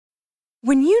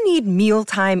When you need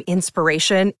mealtime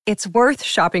inspiration, it's worth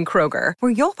shopping Kroger,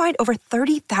 where you'll find over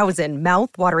 30,000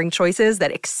 mouth-watering choices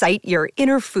that excite your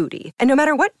inner foodie. And no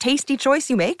matter what tasty choice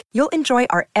you make, you'll enjoy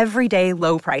our everyday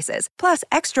low prices, plus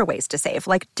extra ways to save,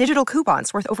 like digital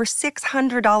coupons worth over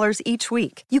 $600 each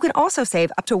week. You can also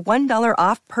save up to $1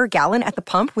 off per gallon at the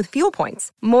pump with fuel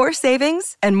points. More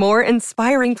savings and more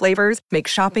inspiring flavors make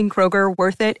shopping Kroger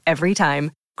worth it every time.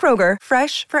 Kroger,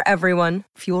 fresh for everyone.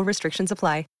 Fuel restrictions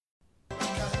apply.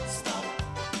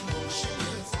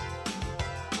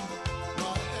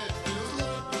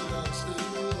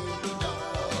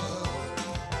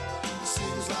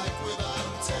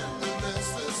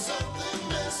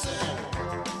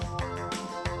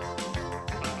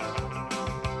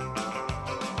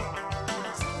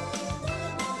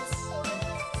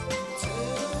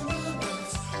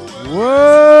 What's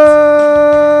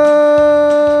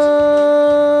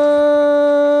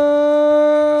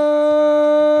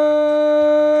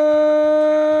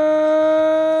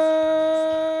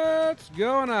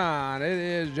going on? It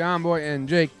is John Boy and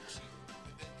Jake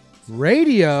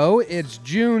Radio. It's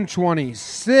June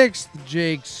 26th,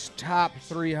 Jake's top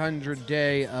 300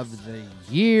 day of the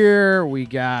year. We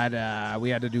had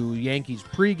to do Yankees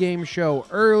pregame show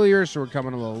earlier, so we're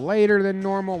coming a little later than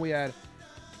normal. We had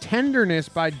Tenderness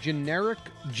by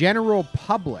General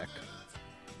Public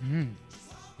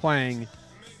playing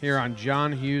here on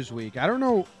John Hughes Week. I don't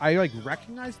know. I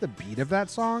recognize the beat of that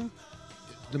song.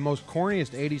 The most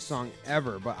corniest 80s song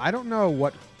ever, but I don't know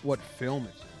what film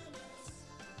it's in.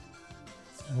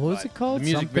 What was it called? The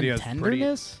music Something video is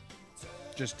Tenderness?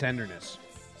 Just Tenderness.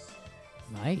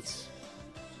 Nice.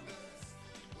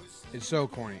 It's so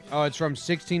corny. Oh, it's from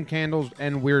 16 Candles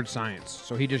and Weird Science.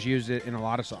 So he just used it in a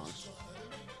lot of songs.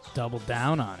 Double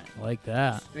down on it. Like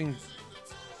that.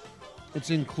 It's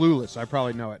in Clueless. I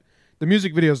probably know it. The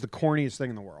music video is the corniest thing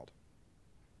in the world.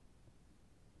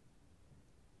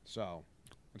 So,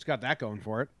 it's got that going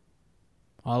for it.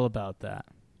 All about that.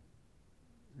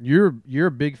 You're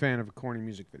a big fan of a corny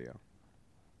music video.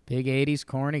 Big 80s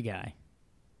corny guy.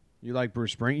 You like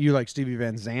Bruce Springsteen? You like Stevie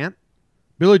Van Zandt?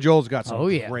 Billy Joel's got some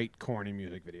great corny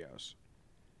music videos.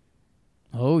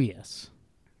 Oh, yes.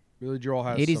 Billy Joel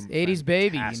has 80s, some 80s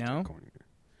baby, you fantastic know? corny.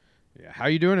 Yeah. How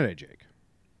you doing today, Jake?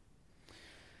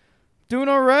 Doing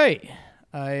all right.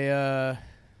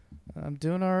 I'm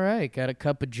doing all right. Got a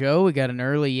cup of Joe. We got an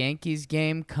early Yankees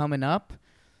game coming up.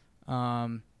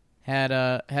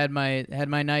 Had my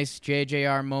nice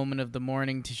JJR moment of the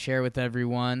morning to share with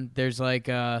everyone. There's like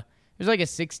a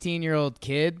 16-year-old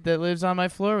kid that lives on my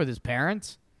floor with his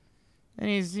parents, and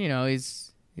he's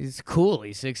cool.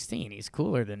 He's 16. He's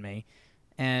cooler than me.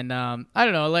 And I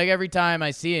don't know, like every time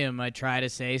I see him, I try to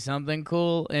say something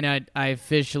cool, and I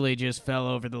officially just fell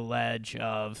over the ledge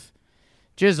of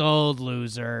just old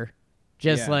loser,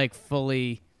 just like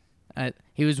fully.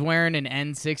 He was wearing an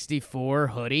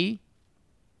N64 hoodie,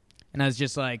 and I was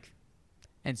just like,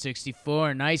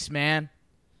 N64, nice, man.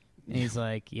 And he's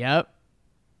like, yep.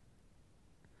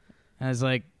 I was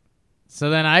like,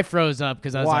 so then I froze up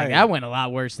because I was like, that went a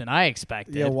lot worse than I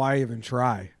expected. Yeah, why even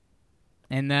try?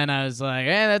 And then I was like,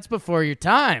 hey, that's before your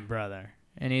time, brother.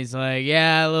 And he's like,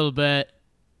 yeah, a little bit.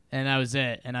 And that was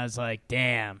it. And I was like,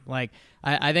 damn. Like,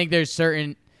 I think there's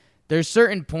certain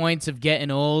points of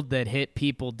getting old that hit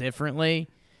people differently.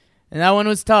 And that one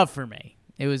was tough for me.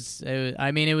 There was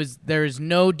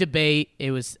no debate.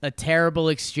 It was a terrible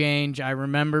exchange. I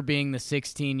remember being the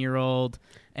 16-year-old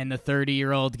and the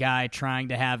 30-year-old guy trying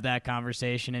to have that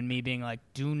conversation and me being like,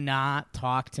 do not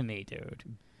talk to me, dude.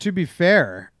 To be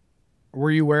fair, were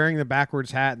you wearing the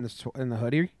backwards hat and the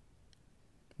hoodie?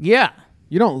 Yeah.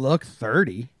 You don't look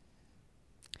 30.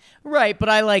 Right, but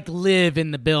I live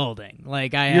in the building.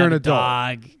 Like I You're have an a adult.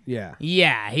 dog. Yeah.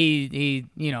 Yeah, he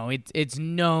it's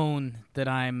known that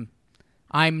I'm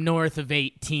north of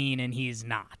 18 and he's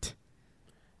not.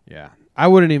 Yeah. I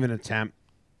wouldn't even attempt.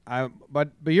 But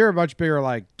you're a much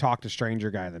bigger talk to stranger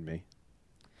guy than me.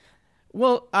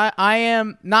 Well, I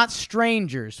am not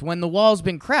strangers when the wall's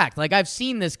been cracked. Like, I've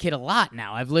seen this kid a lot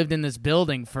now. I've lived in this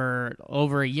building for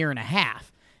over a year and a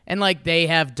half. And, they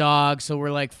have dogs, so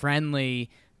we're,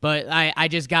 friendly. But I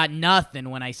just got nothing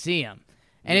when I see him.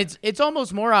 And it's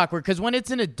almost more awkward because when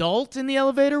it's an adult in the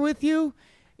elevator with you,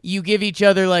 you give each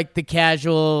other, the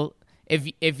casual,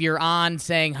 if you're on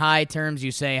saying hi terms,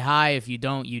 you say hi. If you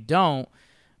don't, you don't.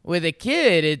 With a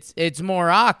kid, it's more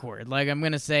awkward. I'm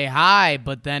gonna say hi,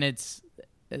 but then it's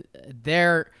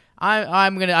there.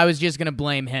 I was just gonna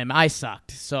blame him. I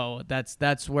sucked, so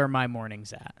that's where my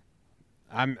morning's at.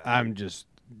 I'm just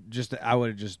I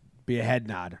would just be a head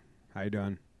nod. How you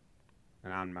doing?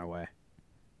 And on my way.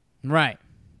 Right.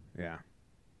 Yeah.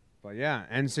 But yeah,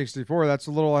 N64, that's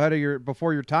a little ahead of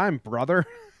before your time, brother.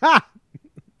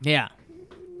 Yeah.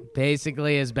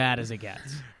 Basically as bad as it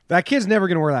gets. That kid's never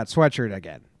going to wear that sweatshirt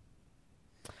again.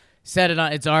 Set it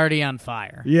on. It's already on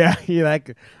fire. Yeah, you're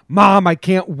like, Mom, I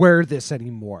can't wear this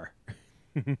anymore.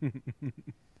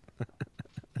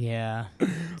 Yeah.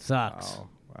 Sucks. Oh,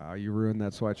 wow, you ruined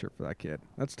that sweatshirt for that kid.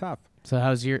 That's tough. So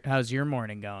how's your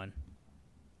morning going?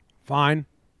 Fine.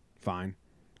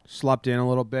 Slept in a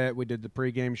little bit. We did the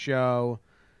pregame show.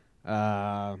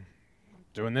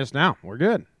 Doing this now. We're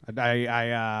good.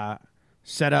 I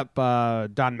set up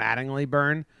Don Mattingly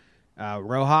burn.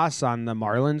 Rojas on the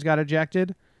Marlins got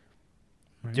ejected.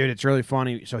 Right. Dude, it's really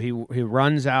funny. So he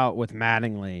runs out with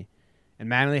Mattingly, and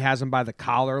Mattingly has him by the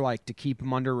collar, like to keep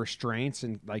him under restraints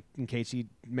and like in case he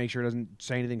makes sure he doesn't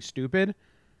say anything stupid.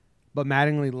 But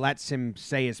Mattingly lets him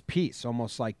say his piece,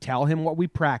 almost like tell him what we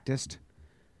practiced.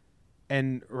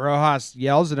 And Rojas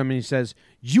yells at him and he says,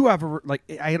 "You have a like."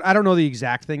 I don't know the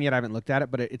exact thing yet. I haven't looked at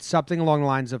it, but it's something along the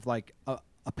lines of like a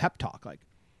pep talk, like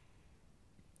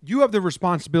you have the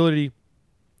responsibility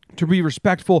to be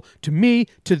respectful to me,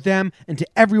 to them, and to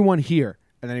everyone here.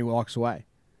 And then he walks away.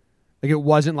 Like it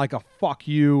wasn't like a fuck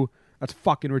you. That's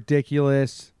fucking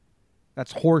ridiculous.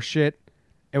 That's horseshit.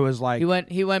 It was like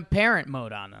he went parent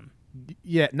mode on them.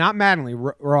 Yeah, not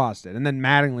Mattingly. Ross did, and then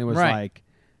Mattingly was like,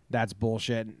 "That's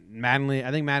bullshit." I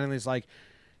think Mattingly's like,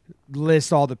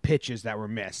 list all the pitches that were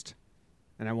missed,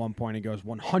 and at one point he goes,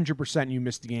 "100% you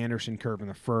missed the Anderson curve in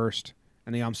the first,"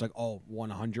 and the ump's like, "Oh,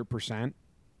 100%."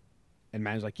 And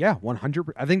Mattingly's like, "Yeah,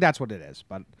 100%." I think that's what it is,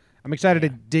 but I'm excited to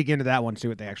dig into that one, see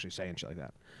what they actually say and shit like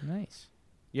that. Nice.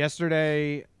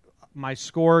 My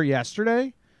score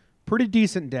yesterday, pretty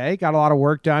decent day. Got a lot of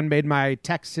work done. Made my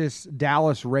Texas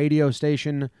Dallas radio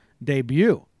station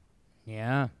debut.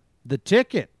 Yeah. The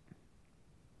Ticket.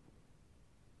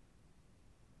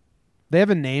 They have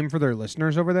a name for their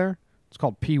listeners over there. It's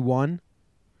called P1.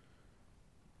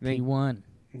 P1.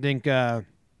 I think it's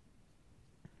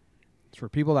for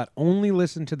people that only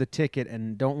listen to The Ticket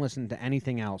and don't listen to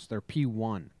anything else. They're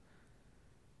P1.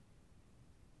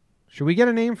 Should we get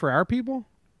a name for our people?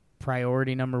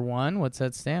 Priority number 1? What's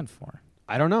that stand for?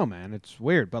 I don't know, man. It's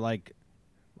weird, but like,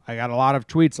 I got a lot of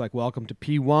tweets like "Welcome to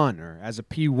P1" or "As a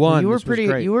P1." Well, was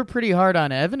great. You were pretty hard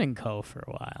on Evan and Co. for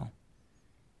a while.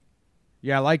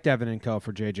 Yeah, I liked Evan and Co.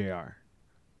 for JJR.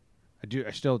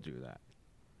 I still do that.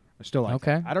 I still like.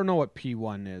 Okay. That. I don't know what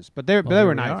P1 is, but they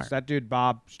were nice. That dude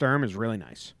Bob Sturm is really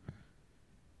nice.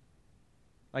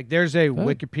 Like, there's a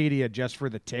Wikipedia just for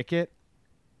The Ticket,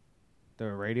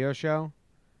 the radio show.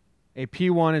 A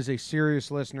P1 is a serious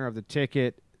listener of The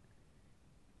Ticket.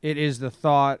 It is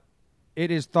thought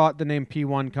the name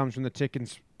P1 comes from the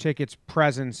Ticket's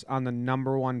presence on the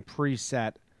number one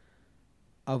preset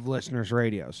of listeners'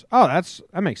 radios. Oh,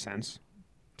 that makes sense.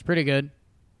 It's pretty good.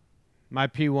 My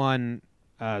P1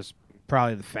 is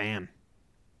probably the Fan.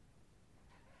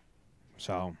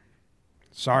 So,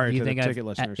 sorry to the Ticket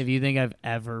listeners. If you think I've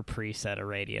ever preset a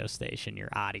radio station, you're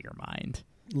out of your mind.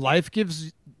 Life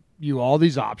gives you all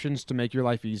these options to make your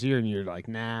life easier, and you're like,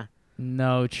 nah.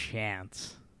 No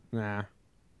chance. Nah.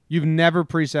 You've never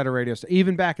preset a radio station,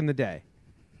 even back in the day.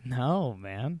 No,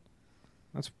 man.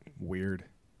 That's weird.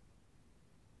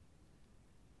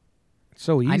 It's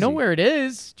so easy. I know where it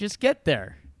is. Just get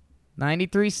there.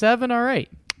 93.7, all right.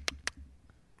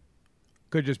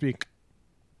 Could just be.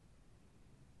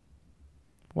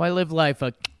 Why live life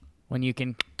when you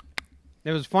can...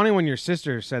 It was funny when your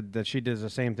sister said that she does the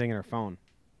same thing in her phone.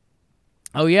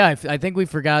 Oh, yeah. I think we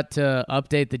forgot to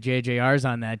update the JJRs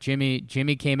on that.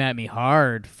 Jimmy came at me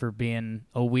hard for being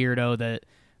a weirdo that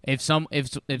if someone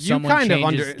changes...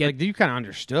 you kind of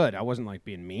understood. I wasn't like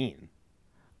being mean.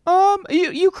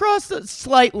 You crossed a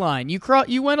slight line.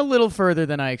 You went a little further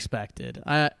than I expected.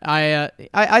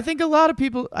 I think a lot of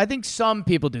people. I think some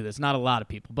people do this. Not a lot of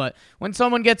people, but when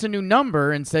someone gets a new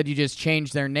number, instead you just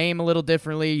change their name a little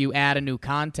differently. You add a new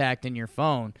contact in your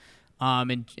phone.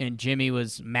 And Jimmy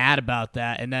was mad about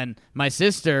that. And then my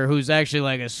sister, who's actually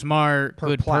like a smart,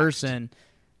 good person,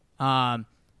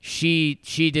 She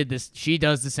did this. She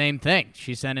does the same thing.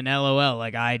 She sent an LOL.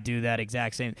 Like, I do that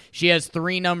exact same. She has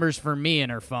 3 numbers for me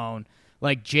in her phone,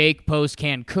 like Jake post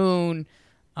Cancun,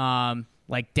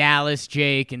 like Dallas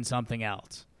Jake, and something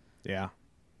else. Yeah,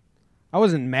 I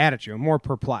wasn't mad at you. I'm more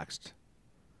perplexed.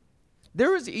 There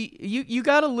was you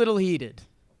got a little heated.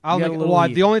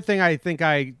 The only thing I think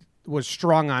I was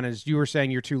strong on is you were saying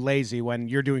you're too lazy when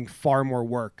you're doing far more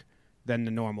work than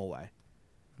the normal way.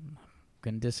 I'm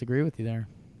gonna disagree with you there.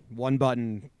 One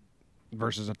button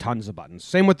versus a tons of buttons.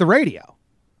 Same with the radio.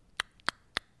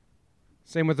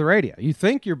 You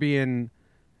think you're being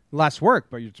Less work,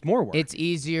 but it's more work. It's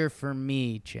easier for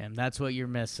me, Jim. That's what you're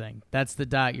missing. That's the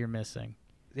dot you're missing.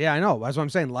 Yeah, I know. That's what I'm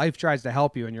saying. Life tries to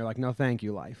help you, and you're like, no, thank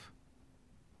you, life.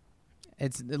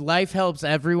 Life helps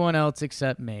everyone else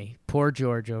except me. Poor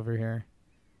George over here.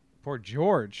 Poor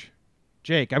George.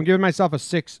 Jake, I'm giving myself a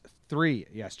 6-3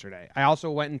 yesterday. I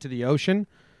also went into the ocean,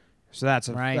 so that's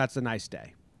a nice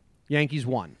day. Yankees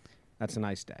won. That's a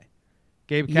nice day.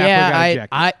 Gabe Kapler got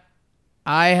ejected.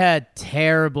 I had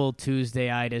terrible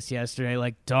Tuesday-itis yesterday,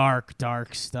 like dark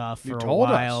stuff for a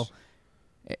while. Us.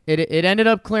 It ended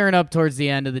up clearing up towards the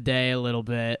end of the day a little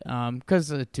bit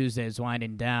because Tuesday is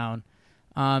winding down.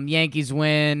 Yankees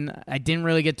win. I didn't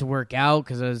really get to work out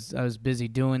because I was busy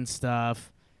doing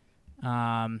stuff.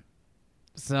 So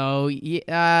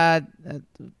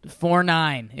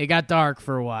 4-9. It got dark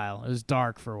for a while. It was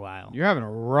dark for a while. You're having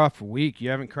a rough week. You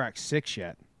haven't cracked 6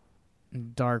 yet.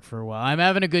 Dark for a while. I'm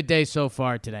having a good day so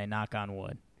far today, knock on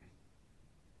wood.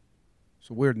 It's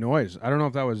a weird noise. I don't know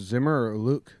if that was Zimmer or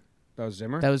Luke. That was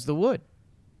Zimmer? That was the wood.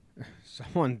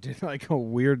 Someone did like a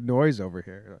weird noise over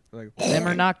here. Like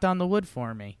Zimmer knocked on the wood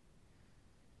for me.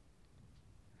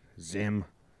 Zimmy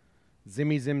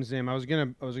zim. I was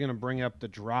gonna bring up the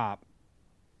drop.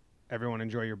 Everyone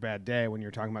enjoy your bad day when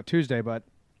you're talking about Tuesday, but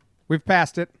we've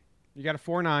passed it. You got a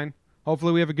 4-9.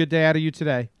 Hopefully we have a good day out of you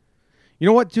today. You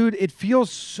know what, dude? It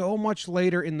feels so much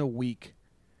later in the week.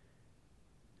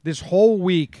 This whole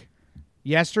week,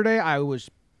 yesterday, I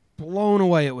was blown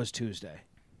away it was Tuesday.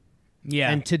 Yeah.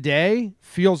 And today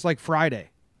feels like Friday.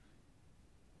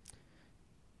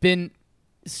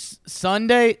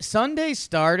 Sunday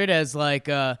started as like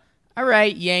all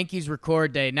right, Yankees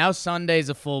record day. Now Sunday's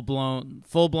a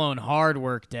full-blown hard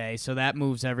work day, so that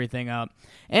moves everything up.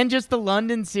 And just the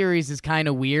London series is kind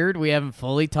of weird. We haven't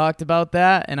fully talked about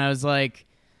that, and I was like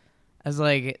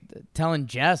telling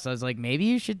Jess, I was like, maybe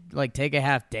you should like take a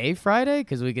half day Friday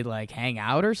because we could like hang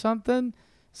out or something.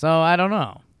 So I don't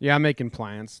know. Yeah, I'm making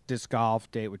plans. Disc golf,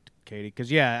 date with Katie.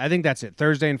 Because, yeah, I think that's it.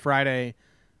 Thursday and Friday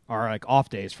are like off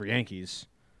days for Yankees.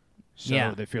 So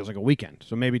it feels like a weekend.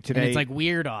 So maybe today. And it's like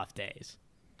weird off days.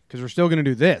 Because we're still going to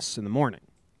do this in the morning.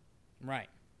 Right.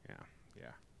 Yeah.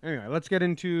 Anyway, let's get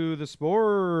into the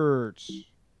sports.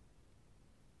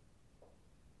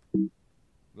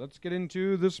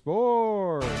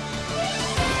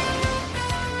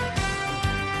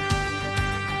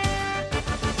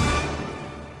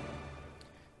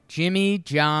 Jimmy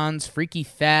John's Freaky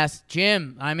Fast.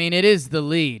 Jim, I mean, it is the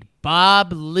lead.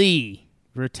 Bob Lee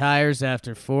retires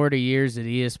after 40 years at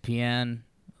ESPN.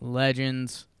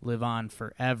 Legends live on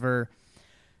forever.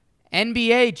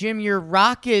 NBA, Jim, your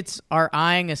Rockets are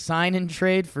eyeing a sign-and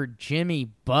trade for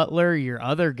Jimmy Butler, your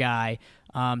other guy.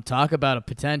 Talk about a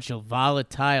potential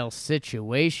volatile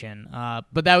situation.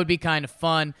 But that would be kind of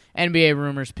fun. NBA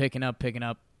rumors picking up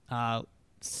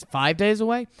 5 days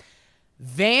away.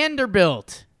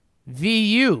 Vanderbilt,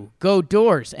 VU, go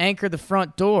Doors, anchor the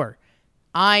front door.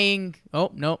 Eyeing,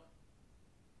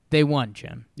 they won,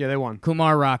 Jim. Yeah, they won.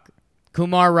 Kumar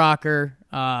Rocker,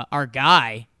 our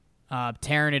guy,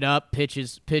 tearing it up,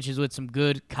 pitches with some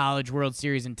good College World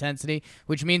Series intensity,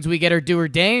 which means we get our do or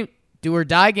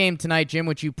die game tonight, Jim,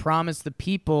 which you promised the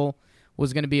people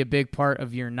was going to be a big part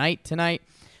of your night tonight.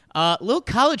 Little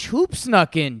college hoop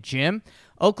snuck in, Jim.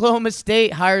 Oklahoma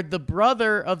State hired the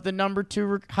brother of the number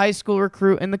 2 high school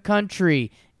recruit in the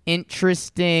country.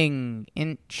 Interesting.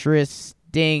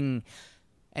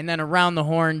 And then around the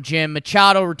horn, Jim,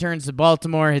 Machado returns to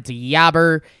Baltimore, hits a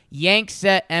yabber. Yanks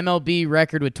set MLB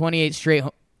record with 28 straight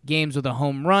games with a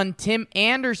home run. Tim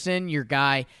Anderson, your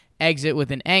guy, exit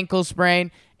with an ankle sprain.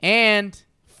 And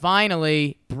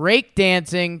finally,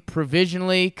 breakdancing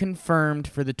provisionally confirmed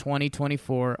for the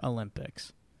 2024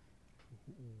 Olympics.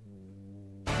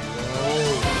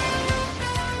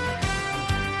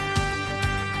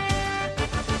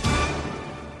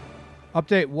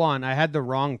 Update 1, I had the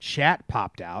wrong chat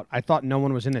popped out. I thought no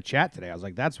one was in the chat today. I was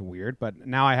like, that's weird, but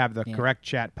now I have the correct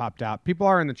chat popped out. People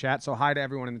are in the chat, so hi to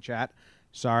everyone in the chat.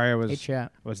 Sorry, I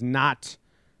was not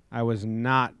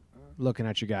looking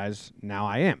at you guys. Now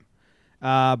I am.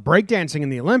 Breakdancing in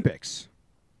the Olympics.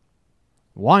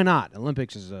 Why not?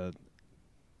 Olympics is a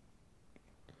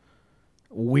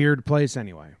weird place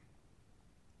anyway.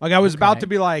 Like I was about to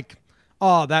be like,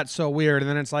 oh, that's so weird. And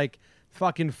then it's like,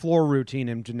 fucking floor routine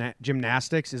in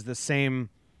gymnastics is the same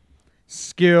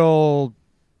skill,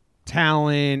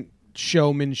 talent,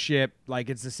 showmanship. Like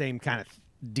it's the same kind of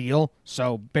deal.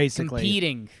 So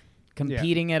basically,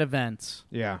 competing at events.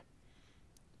 Yeah.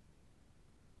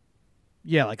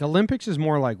 Like Olympics is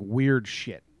more like weird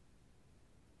shit.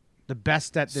 The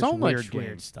best at this so weird much game.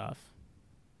 Weird stuff.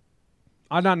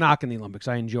 I'm not knocking the Olympics.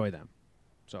 I enjoy them.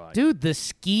 So, dude, the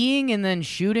skiing and then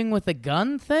shooting with a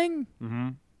gun thing?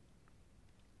 Mm-hmm.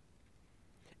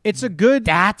 It's a good...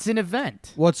 That's an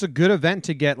event. Well, it's a good event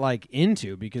to get,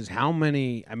 into because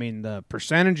the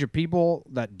percentage of people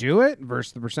that do it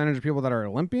versus the percentage of people that are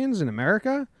Olympians in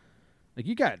America,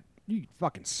 you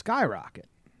fucking skyrocket.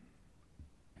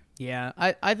 Yeah,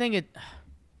 I think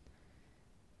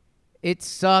it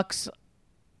sucks.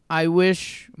 I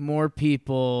wish more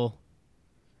people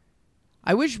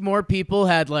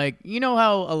had you know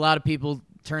how a lot of people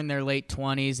turn their late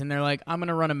 20s and they're like, I'm going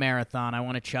to run a marathon. I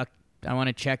want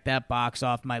to check that box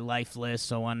off my life list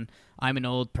so when I'm an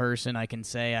old person I can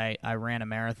say I ran a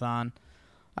marathon.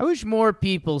 I wish more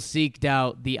people seeked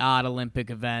out the odd Olympic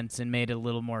events and made it a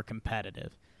little more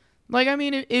competitive.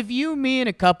 If you, me, and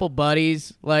a couple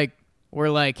buddies, we're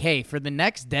like, hey, for the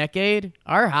next decade,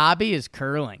 our hobby is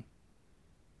curling.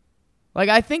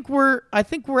 I think we're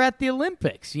at the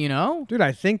Olympics, you know? Dude,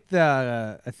 I think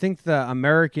the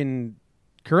American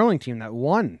curling team that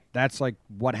won, that's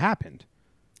what happened.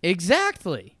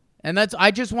 Exactly. And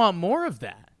I just want more of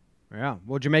that. Yeah.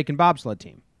 Well, Jamaican bobsled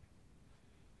team.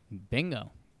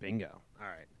 Bingo. All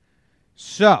right.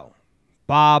 So,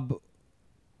 Bob,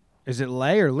 is it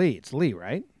Lay or Lee? It's Lee,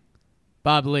 right?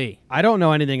 Bob Lee. I don't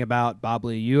know anything about Bob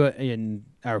Lee. You and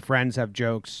our friends have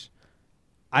jokes.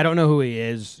 I don't know who he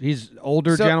is. He's an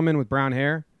older gentleman with brown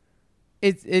hair.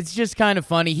 It's just kind of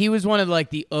funny. He was one of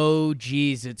the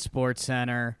OGs at Sports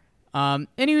Center. And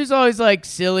he was always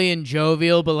silly and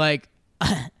jovial, but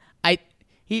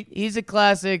he's a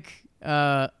classic. He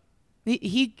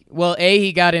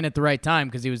got in at the right time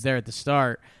because he was there at the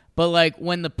start. But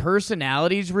when the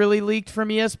personalities really leaked from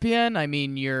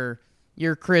ESPN,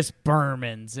 your Chris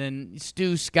Bermans and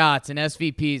Stu Scotts and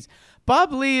SVPs.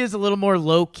 Bob Lee is a little more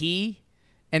low key.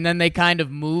 And then they kind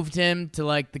of moved him to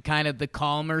the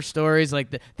calmer stories,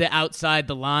 the outside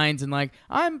the lines, and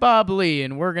I'm Bob Lee,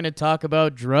 and we're gonna talk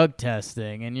about drug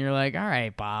testing, and you're like, all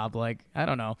right, Bob, I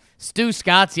don't know, Stu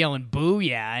Scott's yelling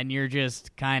booyah, and you're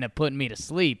just kind of putting me to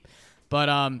sleep. But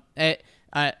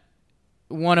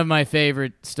one of my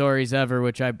favorite stories ever,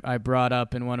 which I brought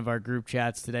up in one of our group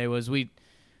chats today, was we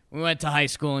went to high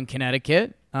school in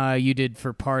Connecticut. You did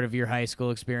for part of your high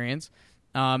school experience.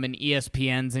 And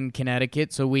ESPN's in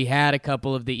Connecticut. So we had a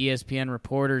couple of the ESPN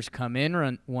reporters come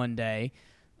in one day,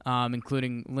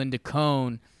 including Linda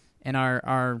Cohn and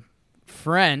our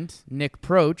friend, Nick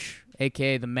Proch,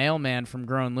 a.k.a. the mailman from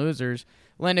Grown Losers.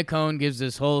 Linda Cohn gives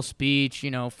this whole speech,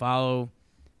 follow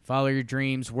your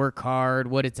dreams, work hard,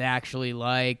 what it's actually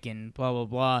like, and blah, blah,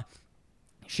 blah.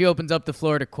 She opens up the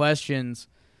floor to questions,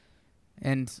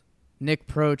 and Nick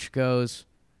Proch goes,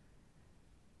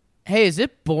 hey, is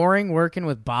it boring working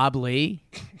with Bob Lee?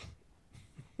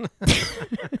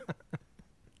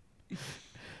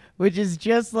 Which is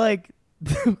just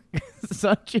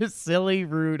such a silly,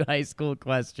 rude high school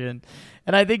question.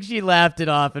 And I think she laughed it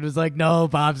off and was like, no,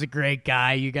 Bob's a great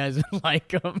guy. You guys would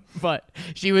like him. But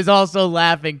she was also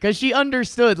laughing because she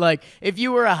understood, if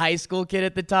you were a high school kid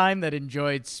at the time that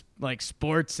enjoyed,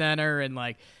 Sports Center and,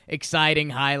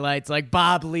 exciting highlights,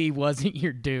 Bob Lee wasn't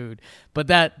your dude. But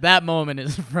that moment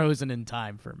is frozen in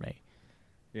time for me.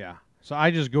 Yeah. So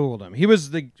I just Googled him. He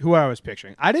was who I was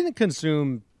picturing. I didn't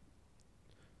consume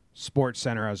Sports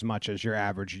Center as much as your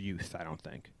average youth, I don't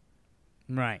think.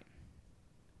 Right.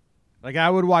 I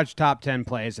would watch top 10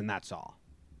 plays and that's all.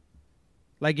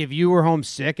 If you were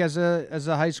homesick as a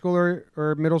high schooler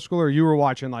or middle schooler, you were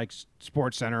watching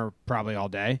Sports Center probably all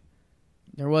day.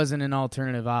 There wasn't an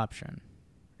alternative option.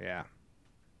 Yeah.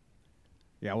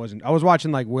 Yeah, I wasn't. I was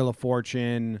watching Wheel of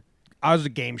Fortune. I was a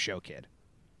game show kid.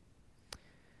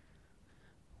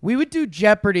 We would do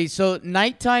Jeopardy. So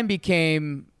nighttime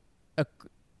became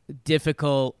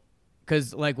difficult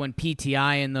because when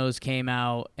PTI and those came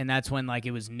out, and that's when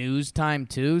it was news time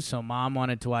too. So mom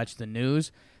wanted to watch the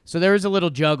news. So there was a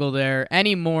little juggle there.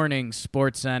 Any morning,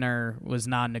 Sports Center was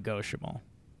non-negotiable.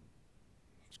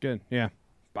 It's good. Yeah.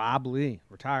 Bob Lee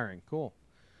retiring. Cool.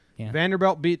 Yeah.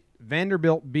 Vanderbilt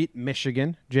beat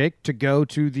Michigan, Jake, to go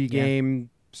to the game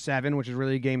 7, which is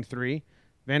really game 3.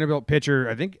 Vanderbilt pitcher,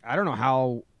 I don't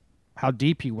know how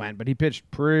deep he went, but he pitched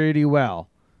pretty well.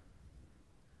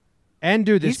 And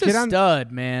dude, he's a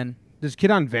stud, man. This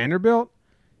kid on Vanderbilt,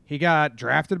 he got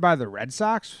drafted by the Red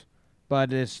Sox,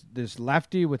 but this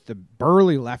lefty with the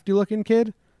burly lefty-looking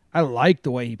kid, I like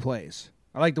the way he plays.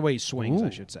 I like the way he swings, Ooh.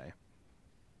 I should say.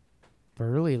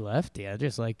 Burly lefty. I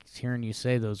just like hearing you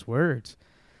say those words.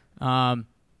 I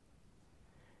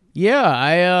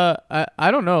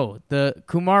don't know. The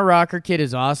Kumar Rocker kid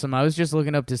is awesome. I was just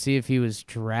looking up to see if he was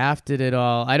drafted at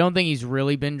all. I don't think he's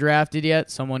really been drafted yet.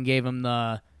 Someone gave him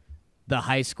the the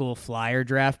high school Flyer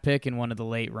draft pick in one of the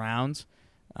late rounds.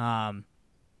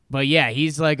 But yeah,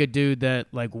 he's like a dude that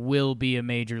like will be a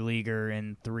major leaguer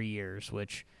in 3 years,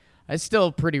 which is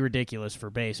still pretty ridiculous for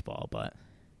baseball. But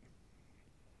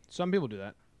some people do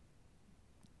that.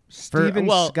 Steven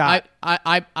Scott.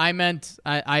 I meant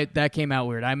that came out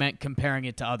weird. I meant comparing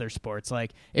it to other sports.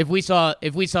 Like if we saw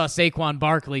Saquon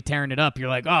Barkley tearing it up, you're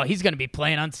like, oh, he's going to be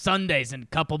playing on Sundays in a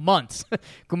couple months.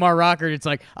 Kumar Rockert, it's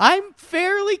like, I'm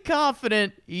fairly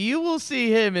confident you will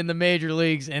see him in the major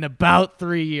leagues in about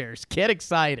 3 years. Get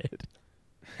excited.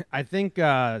 I think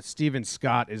Steven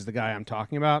Scott is the guy I'm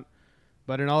talking about,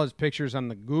 but in all his pictures on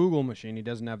the Google machine, he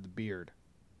doesn't have the beard.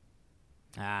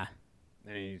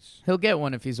 And he'll get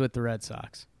one if he's with the Red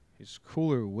Sox. He's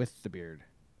cooler with the beard.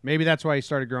 Maybe that's why he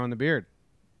started growing the beard.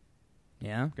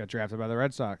 Yeah. Got drafted by the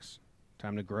Red Sox.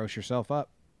 Time to gross yourself up.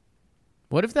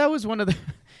 What if that was one of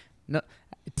the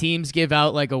teams give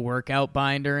out like a workout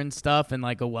binder and stuff and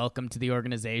like a welcome to the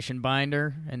organization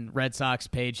binder, and Red Sox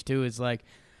page 2 is like,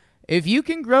 if you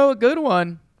can grow a good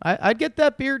one, I'd get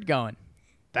that beard going.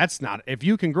 That's not. If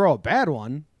you can grow a bad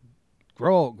one,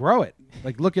 grow it.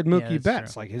 Like, look at Mookie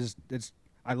Betts. True. Like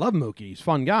I love Mookie. He's a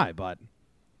fun guy, but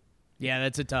yeah,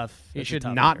 that's a tough. He should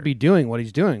not be doing what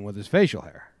he's doing with his facial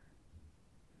hair.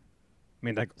 I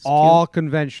mean, like, all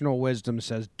conventional wisdom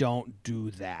says don't do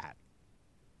that.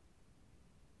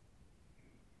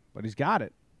 But he's got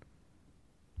it.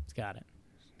 He's got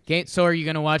it. So are you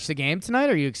going to watch the game tonight?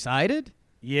 Are you excited?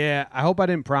 Yeah, I hope I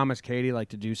didn't promise Katie like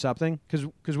to do something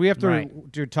because we have to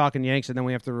do Talking Yanks and then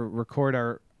we have to record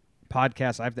our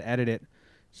podcast. I have to edit it.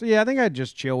 So yeah, I think I'd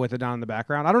just chill with it down in the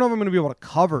background. I don't know if I'm going to be able to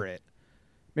cover it.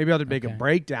 Maybe I'll make a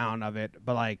breakdown of it,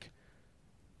 but like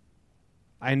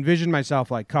I envisioned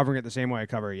myself like covering it the same way I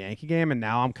cover a Yankee game, and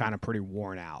now I'm kind of pretty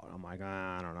worn out. I'm like,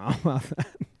 I don't know about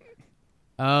that.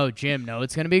 Oh, Jim, no,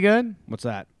 it's going to be good? What's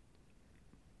that?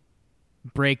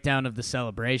 Breakdown of the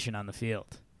celebration on the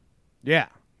field. Yeah,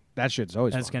 that shit's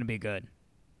always That's fun. going to be good.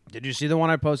 Did you see the one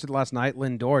I posted last night?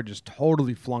 Lindor just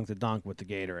totally flunked the dunk with the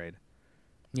Gatorade.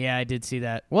 Yeah, I did see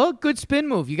that. Well, good spin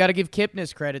move. You got to give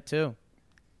Kipnis credit, too.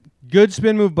 Good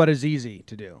spin move, but is easy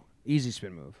to do. Easy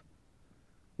spin move.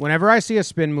 Whenever I see a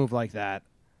spin move like that,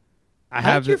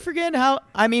 How did you forget how...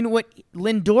 I mean, what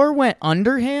Lindor went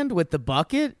underhand with the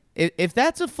bucket? If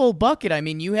that's a full bucket, I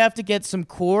mean, you have to get some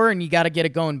core and you got to get it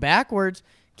going backwards.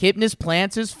 Kipnis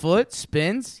plants his foot,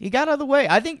 spins. He got out of the way.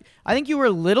 I think you were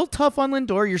a little tough on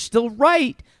Lindor. You're still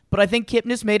right, but I think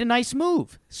Kipnis made a nice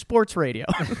move. Sports radio.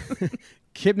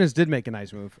 Kipnis did make a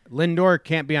nice move. Lindor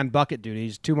can't be on bucket duty.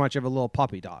 He's too much of a little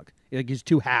puppy dog. Like, he's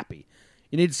too happy.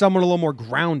 You need someone a little more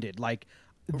grounded. Like,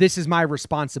 this is my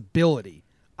responsibility.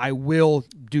 I will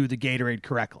do the Gatorade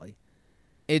correctly.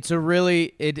 It's a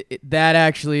really that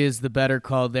actually is the better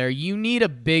call there. You need a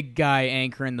big guy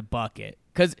anchoring the bucket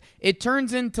because it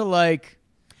turns into like,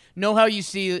 know how you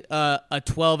see a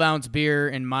 12-ounce beer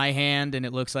in my hand and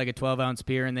it looks like a 12-ounce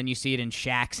beer, and then you see it in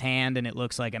Shaq's hand and it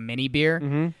looks like a mini beer.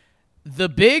 Mm-hmm. The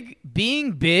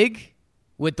being big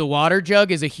with the water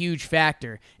jug is a huge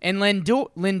factor. And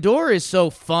Lindor is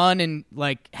so fun and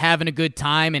like having a good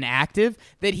time and active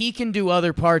that he can do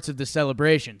other parts of the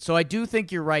celebration. So I do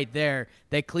think you're right there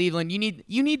that Cleveland, you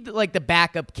need like the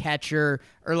backup catcher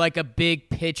or like a big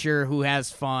pitcher who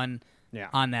has fun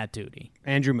on that duty.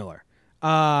 Andrew Miller.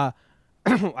 I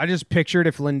just pictured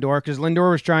if Lindor, because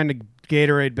Lindor was trying to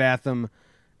Gatorade bath him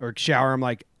or shower him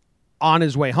like on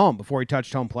his way home before he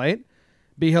touched home plate.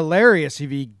 Be hilarious if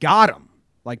he got him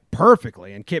like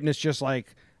perfectly, and Kipnis just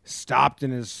like stopped in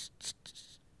his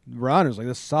run. It was like,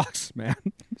 this sucks, man.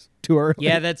 It's too early.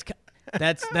 Yeah,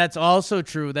 that's also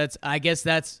true. I guess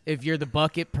that's if you're the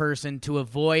bucket person, to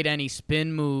avoid any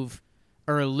spin move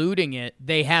or eluding it,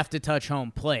 they have to touch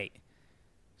home plate.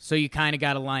 So you kind of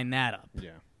got to line that up.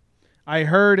 Yeah. I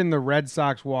heard in the Red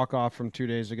Sox walk-off from 2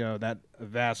 days ago that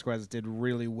Vasquez did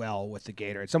really well with the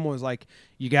Gatorade. Someone was like,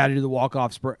 you got to do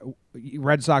the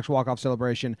Red Sox walk-off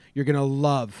celebration. You're going to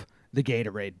love the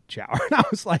Gatorade shower. And I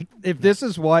was like, if this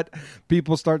is what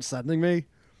people start sending me,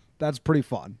 that's pretty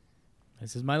fun.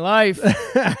 This is my life.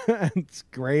 It's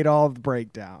great, all the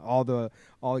breakdown, all the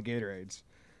Gatorades.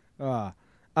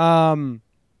 There's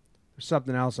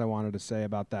something else I wanted to say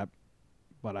about that,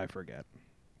 but I forget.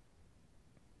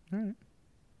 All right.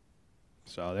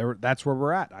 So that's where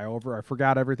we're at. I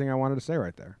forgot everything I wanted to say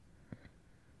right there.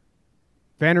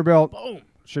 Vanderbilt. Boom.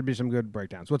 Should be some good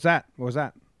breakdowns. What's that? What was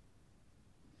that?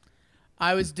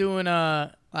 I was doing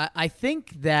I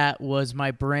think that was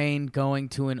my brain going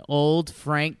to an old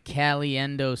Frank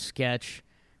Caliendo sketch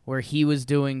where he was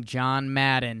doing John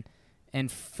Madden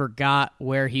and forgot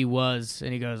where he was,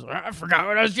 and he goes, I forgot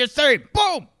what I was just saying.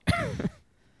 Boom.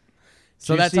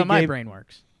 So that's how my brain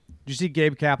works. Did you see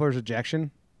Gabe Kapler's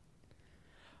ejection?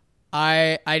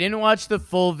 I didn't watch the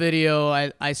full video.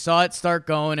 I saw it start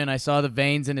going, and I saw the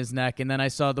veins in his neck, and then I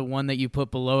saw the one that you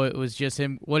put below it was just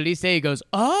him. What did he say? He goes,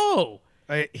 "Oh!"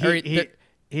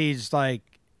 He's like,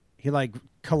 he like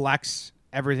collects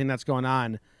everything that's going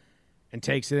on and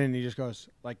takes it in, and he just goes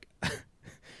like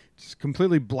just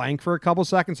completely blank for a couple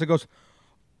seconds. It goes,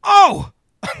 "Oh!"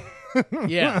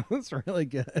 Yeah. That's really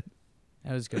good.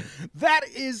 That was good. That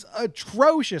is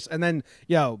atrocious. And then,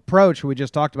 Proch, who we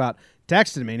just talked about,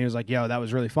 texted me, and he was like, that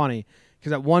was really funny.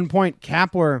 Because at one point,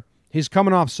 Kapler, he's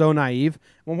coming off so naive.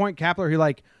 At one point, Kapler, he,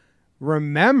 like,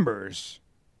 remembers,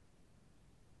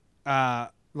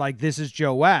 like, this is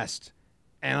Joe West.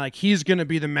 And, like, he's going to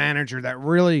be the manager that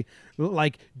really,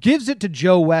 like, gives it to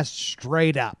Joe West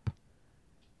straight up.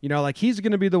 Like, he's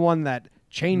going to be the one that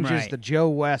changes the Joe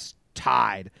West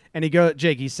tide. And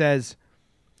Jake, he says,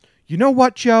 "You know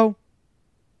what, Joe?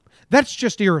 That's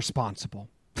just irresponsible."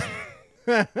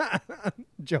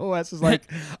 Joe West is like,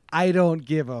 "I don't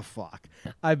give a fuck.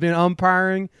 I've been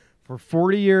umpiring for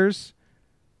 40 years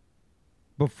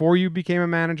before you became a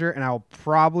manager, and I'll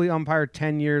probably umpire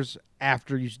 10 years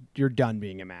after you're done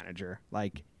being a manager.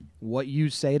 Like, what you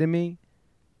say to me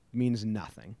means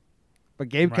nothing." But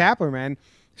Gabe Kapler, man,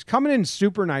 he's coming in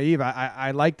super naive.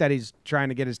 I like that he's trying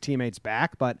to get his teammates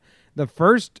back, but the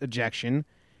first ejection,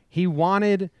 he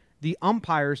wanted the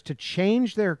umpires to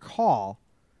change their call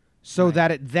so that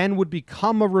it then would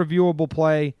become a reviewable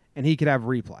play and he could have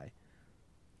replay.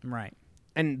 Right.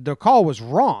 And the call was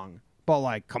wrong, but,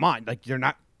 like, come on. Like, they're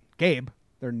not, Gabe,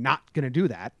 they're not going to do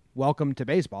that. Welcome to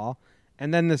baseball.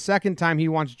 And then the second time he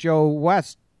wants Joe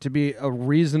West to be a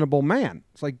reasonable man.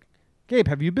 It's like, Gabe,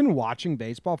 have you been watching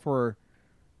baseball for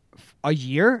a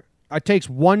year? It takes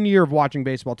 1 year of watching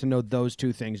baseball to know those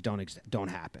two things don't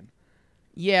happen.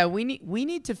 Yeah, we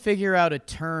need to figure out a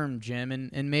term, Jim,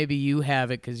 and maybe you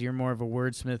have it because you're more of a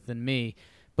wordsmith than me.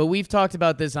 But we've talked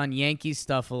about this on Yankees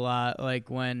stuff a lot, like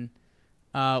when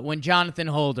Jonathan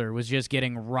Holder was just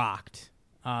getting rocked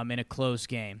in a close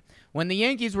game. When the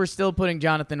Yankees were still putting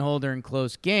Jonathan Holder in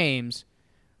close games,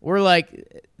 we're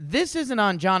like, this isn't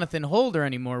on Jonathan Holder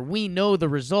anymore. We know the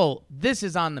result. This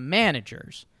is on the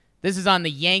managers. This is on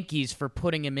the Yankees for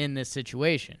putting him in this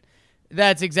situation.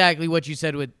 That's exactly what you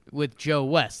said with Joe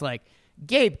West. Like,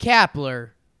 Gabe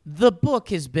Kapler, the book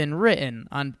has been written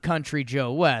on Country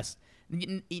Joe West.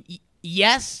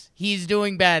 Yes, he's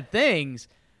doing bad things,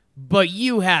 but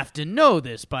you have to know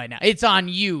this by now. It's on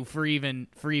you for even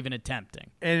attempting.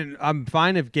 And I'm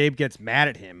fine if Gabe gets mad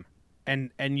at him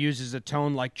and uses a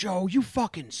tone like, "Joe, you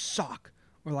fucking suck."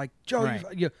 Or like, "Joe,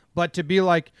 but to be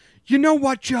like, "You know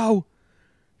what, Joe?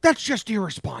 That's just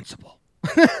irresponsible."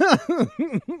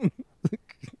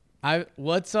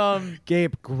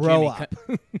 Gabe, grow Jimmy, up.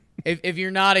 If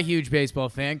you're not a huge baseball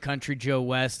fan, Country Joe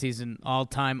West, he's an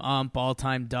all-time ump,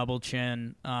 all-time double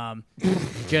chin.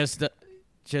 Just,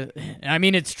 I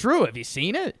mean, it's true. Have you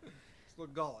seen it?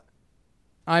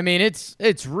 I mean,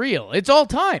 it's real. It's all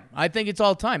time. I think it's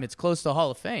all time. It's close to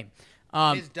Hall of Fame.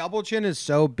 His double chin is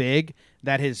so big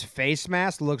that his face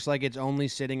mask looks like it's only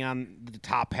sitting on the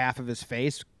top half of his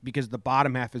face because the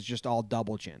bottom half is just all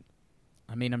double chin.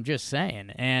 I mean, I'm just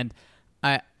saying. And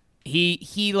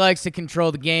he likes to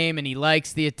control the game, and he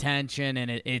likes the attention,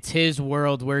 and it's his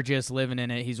world. We're just living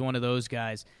in it. He's one of those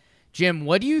guys. Jim,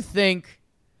 what do you think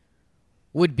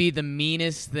would be the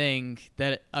meanest thing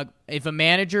that if a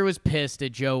manager was pissed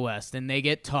at Joe West and they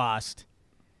get tossed,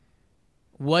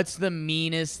 what's the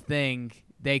meanest thing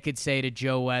they could say to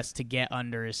Joe West to get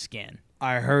under his skin?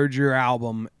 "I heard your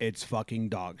album. It's fucking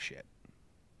dog shit."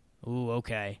 Ooh,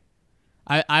 okay.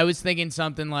 I was thinking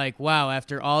something like, "Wow,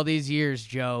 after all these years,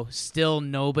 Joe, still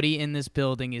nobody in this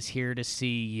building is here to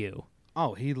see you."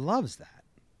 Oh, he loves that.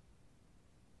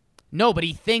 No, but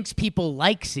he thinks people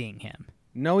like seeing him.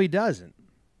 No, he doesn't.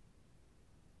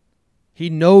 He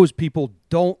knows people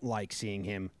don't like seeing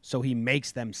him, so he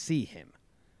makes them see him.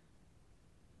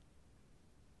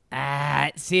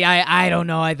 See, I don't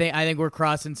know. I think we're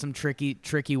crossing some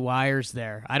tricky wires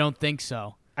there. I don't think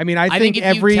so. I mean, I think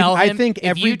every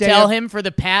if you tell him for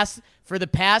the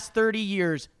past 30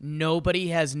 years nobody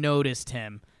has noticed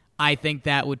him, I think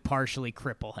that would partially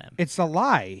cripple him. It's a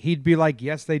lie. He'd be like,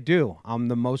 "Yes, they do. I'm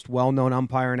the most well-known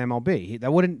umpire in MLB."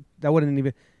 That wouldn't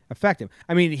even affect him.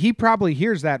 I mean, he probably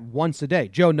hears that once a day.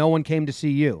 "Joe, no one came to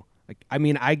see you." Like, I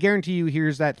mean, I guarantee you he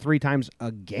hears that 3 times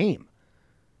a game.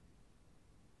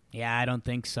 Yeah, I don't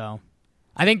think so.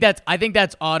 I think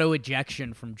that's auto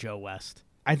ejection from Joe West.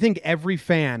 I think every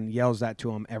fan yells that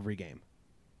to him every game.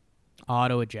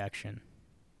 Auto ejection.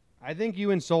 I think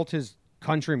you insult his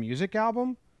country music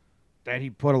album, that he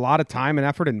put a lot of time and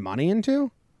effort and money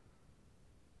into,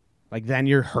 like then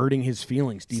you're hurting his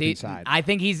feelings deep inside. I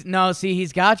think he's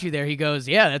got you there. He goes,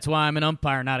 yeah, that's why I'm an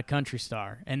umpire, not a country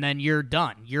star. And then you're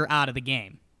done. You're out of the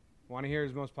game. Want to hear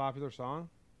his most popular song?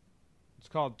 It's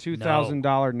called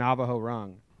 $2,000 Navajo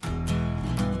Rung.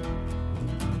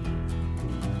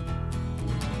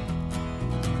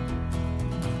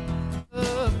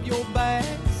 Up your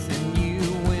backs and you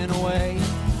went away.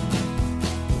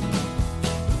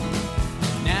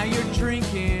 Now you're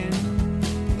drinking.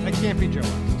 That can't be Joe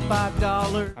West.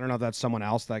 $5. I don't know if that's someone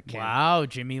else that can. Wow,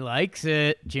 Jimmy likes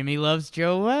it. Jimmy loves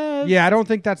Joe West. Yeah, I don't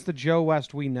think that's the Joe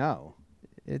West we know.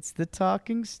 It's the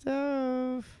talking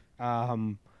stuff.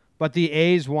 But the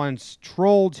A's once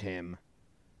trolled him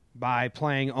by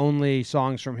playing only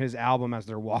songs from his album as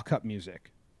their walk-up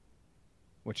music,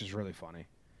 which is really funny.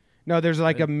 No, there's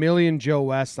like a million Joe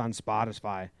Wests on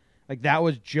Spotify. Like that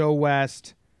was Joe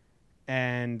West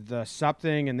and the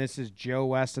something, and this is Joe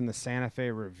West and the Santa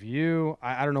Fe Review.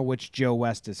 I don't know which Joe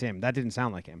West is him. That didn't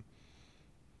sound like him.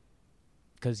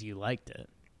 Because you liked it.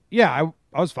 Yeah,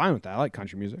 I was fine with that. I like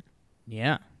country music.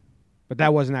 Yeah. But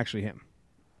that wasn't actually him.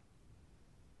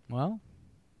 Well,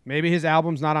 maybe his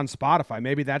album's not on Spotify.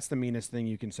 Maybe that's the meanest thing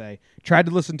you can say. Tried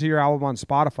to listen to your album on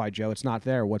Spotify, Joe. It's not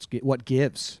there. What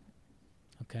gives?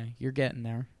 okay, you're getting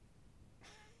there.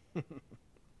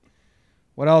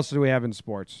 What else do we have in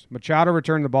sports? Machado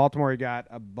returned to Baltimore. He got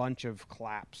a bunch of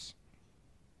claps.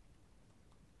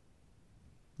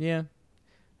 Yeah.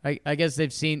 I guess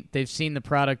they've seen the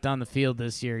product on the field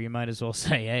this year. You might as well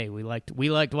say, hey, we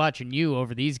liked watching you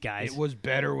over these guys. It was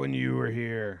better when you were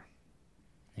here.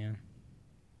 Yeah.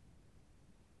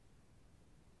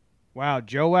 Wow,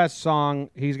 Joe West's song,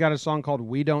 he's got a song called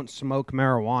We Don't Smoke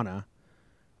Marijuana.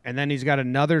 And then he's got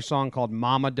another song called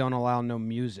Mama Don't Allow No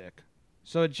Music.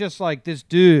 So it's just like this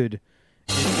dude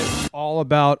is just all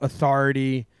about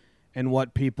authority and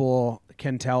what people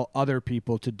can tell other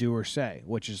people to do or say,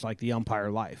 which is like the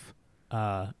umpire life.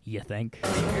 You think?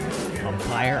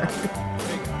 Umpire?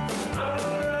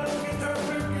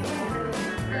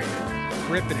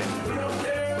 Ripping it.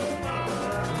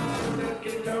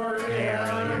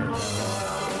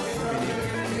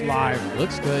 Live.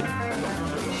 Looks good.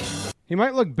 He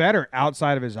might look better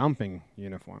outside of his umping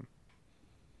uniform.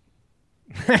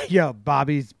 Yo,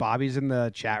 Bobby's in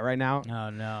the chat right now. Oh,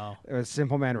 no. It was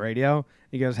Simple Man Radio.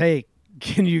 He goes, hey,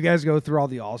 can you guys go through all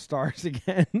the All-Stars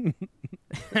again?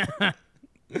 That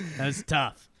was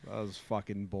tough. That was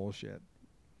fucking bullshit.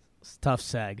 It's tough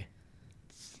seg.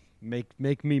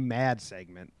 Make me mad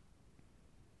segment.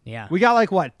 Yeah. We got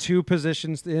like, what, 2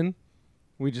 positions in?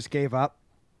 We just gave up?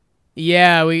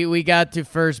 Yeah, we got to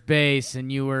first base,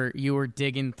 and you were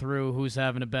digging through who's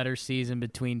having a better season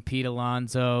between Pete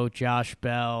Alonso, Josh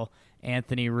Bell,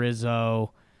 Anthony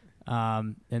Rizzo,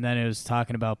 and then it was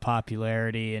talking about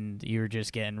popularity, and you were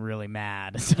just getting really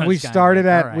mad. So we started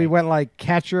like, at right. We went like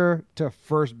catcher to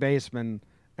first baseman,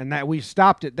 and that we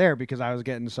stopped it there because I was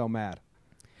getting so mad.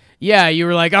 Yeah, you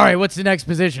were like, all right, what's the next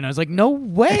position? I was like, no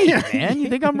way, man. You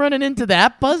think I'm running into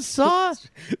that buzzsaw?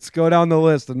 Let's go down the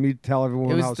list and me tell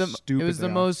everyone how stupid it was they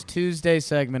the are. most Tuesday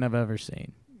segment I've ever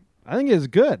seen. I think it's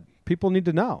good. People need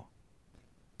to know.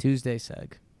 Tuesday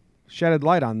seg. Shedded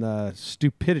light on the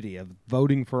stupidity of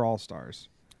voting for All-Stars.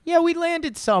 Yeah, we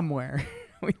landed somewhere.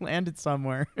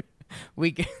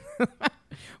 We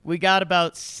we got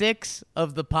about 6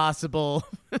 of the possible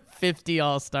 50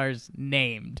 All-Stars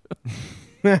named.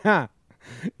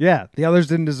 Yeah, the others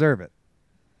didn't deserve it.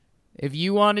 If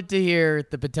you wanted to hear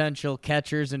the potential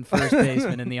catchers and first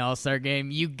basemen in the All-Star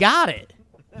game, you got it.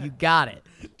 You got it.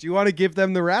 Do you want to give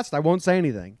them the rest? I won't say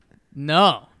anything.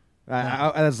 No.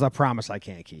 That's a promise I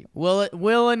can't keep.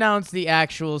 We'll announce the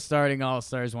actual starting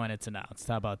All-Stars when it's announced.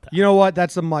 How about that? You know what?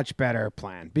 That's a much better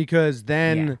plan because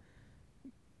then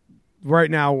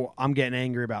right now I'm getting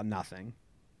angry about nothing.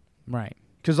 Right.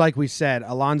 Because like we said,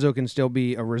 Alonso can still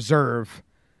be a reserve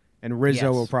and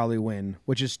Rizzo will probably win,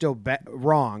 which is still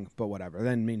wrong, but whatever.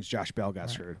 Then means Josh Bell got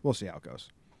screwed. We'll see how it goes.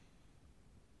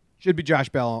 Should be Josh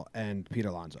Bell and Pete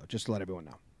Alonso, just to let everyone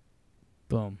know.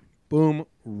 Boom. Boom.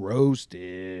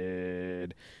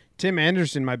 Roasted. Tim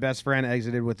Anderson, my best friend,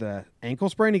 exited with an ankle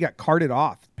sprain. He got carted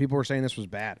off. People were saying this was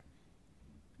bad.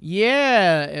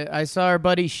 Yeah, I saw our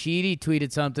buddy Sheedy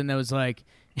tweeted something that was like,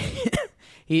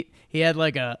 he had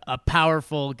like a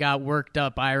powerful, got worked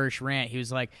up Irish rant. He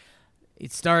was like,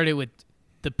 it started with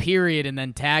the period and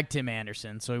then tagged Tim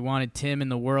Anderson. So he wanted Tim in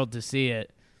the world to see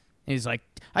it. And he's like,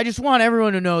 I just want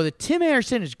everyone to know that Tim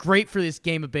Anderson is great for this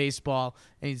game of baseball,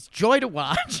 and he's joy to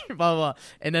watch, blah, blah, blah.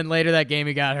 And then later that game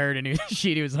he got hurt, and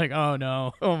Sheedy was like, oh,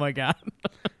 no. Oh, my God.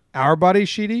 Our buddy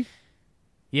Sheedy?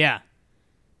 Yeah.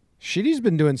 Shitty's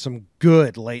been doing some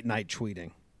good late night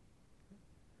tweeting.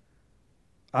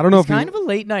 I don't know He's if kind of a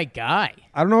late night guy.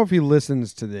 I don't know if he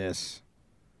listens to this,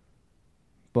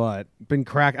 but been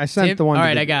crack. I sent the one. All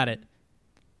right, I got it.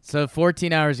 So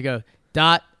 14 hours ago,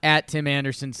 at Tim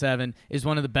Anderson 7 is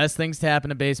one of the best things to happen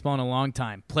to baseball in a long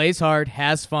time. Plays hard,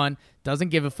 has fun, doesn't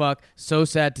give a fuck. So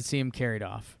sad to see him carried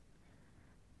off.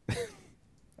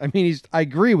 I mean, I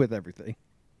agree with everything.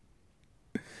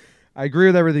 I agree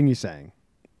with everything he's saying.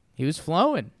 He was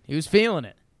flowing. He was feeling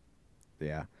it.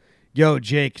 Yeah. Yo,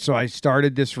 Jake, so I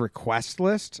started this request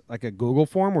list, like a Google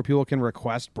form where people can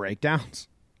request breakdowns.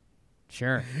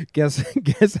 Sure.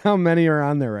 Guess how many are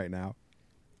on there right now?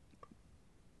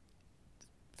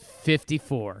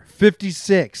 54.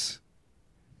 56.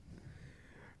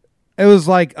 It was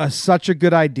like such a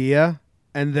good idea,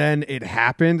 and then it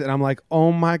happened, and I'm like,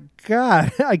 oh my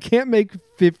God, I can't make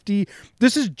 50.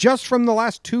 This is just from the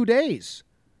last 2 days.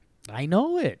 I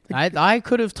know it. I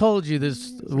could have told you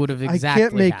this would have exactly I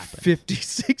can't make happened.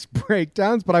 56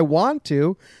 breakdowns, but I want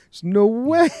to. There's no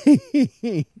way.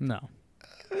 No.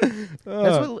 That's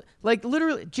what, like,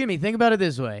 literally, Jimmy, think about it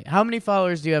this way. How many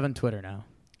followers do you have on Twitter now?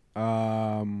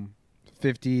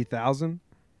 50,000.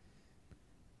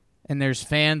 And there's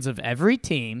fans of every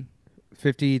team.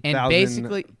 50,000. And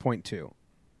basically, 0.2.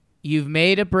 You've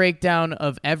made a breakdown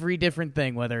of every different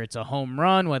thing, whether it's a home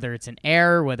run, whether it's an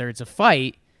error, whether it's a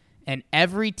fight, and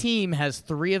every team has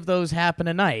 3 of those happen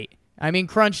a night. I mean,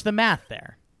 crunch the math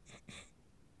there.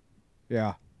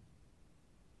 Yeah.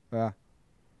 Yeah.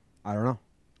 I don't know.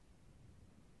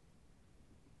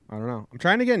 I'm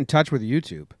trying to get in touch with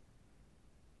YouTube.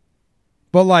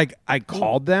 But, like, I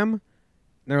called them. And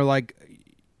they're like,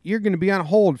 you're going to be on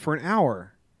hold for an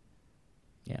hour.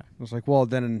 Yeah. I was like, well,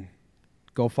 then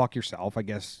go fuck yourself. I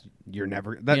guess you're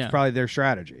never. That's probably their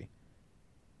strategy.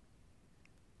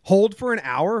 Hold for an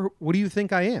hour? What do you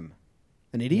think I am?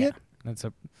 An idiot? Yeah, that's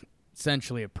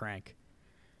essentially a prank.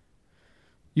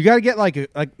 You got to get like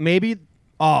maybe.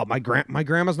 Oh, my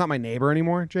grandma's not my neighbor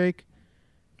anymore, Jake.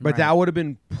 But that would have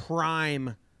been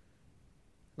prime.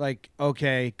 Like,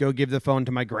 okay, go give the phone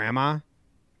to my grandma.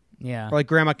 Yeah. Or like,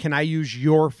 grandma, can I use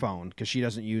your phone? Because she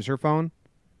doesn't use her phone.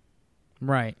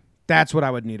 Right. That's what I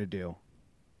would need to do.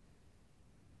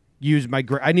 Use my.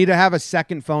 I need to have a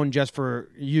second phone just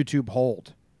for YouTube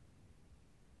hold.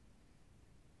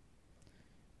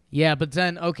 Yeah, but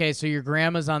then okay, so your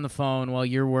grandma's on the phone while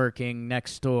you're working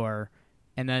next door,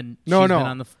 and then No. been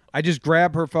on the I just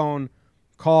grab her phone,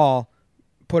 call,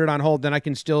 put it on hold. Then I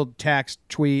can still text,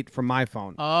 tweet from my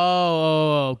phone.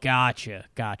 Oh, gotcha.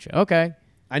 Okay.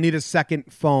 I need a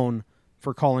second phone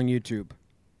for calling YouTube.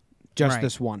 Just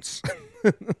this once.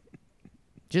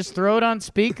 Just throw it on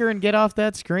speaker and get off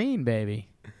that screen, baby.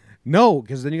 No,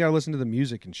 because then you got to listen to the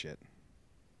music and shit.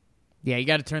 Yeah, you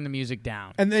got to turn the music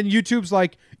down. And then YouTube's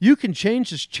like, you can change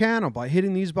this channel by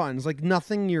hitting these buttons. Like,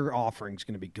 nothing you're offering is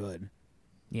going to be good.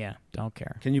 Yeah, don't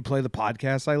care. Can you play the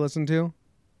podcast I listen to?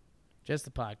 Just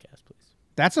the podcast, please.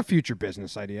 That's a future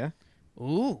business idea.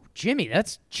 Ooh, Jimmy,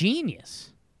 that's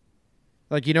genius.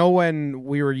 Like, you know when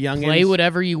we were young. Play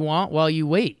whatever you want while you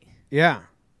wait. Yeah.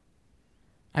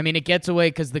 I mean, it gets away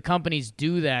because the companies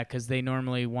do that because they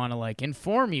normally want to, like,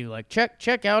 inform you. Like,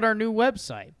 check out our new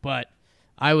website. But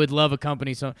I would love a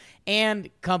company.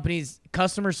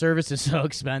 Customer service is so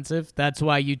expensive. That's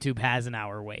why YouTube has an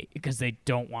hour wait, because they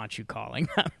don't want you calling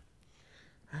them.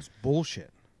 That's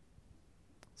bullshit.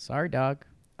 Sorry, dog.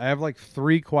 I have like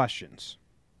 3 questions.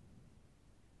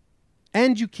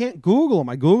 And you can't Google them.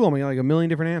 I Google them, I get like a million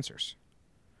different answers.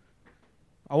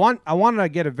 I wanted to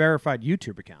get a verified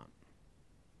YouTube account.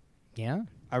 Yeah.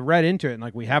 I read into it and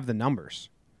like we have the numbers.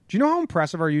 Do you know how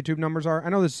impressive our YouTube numbers are? I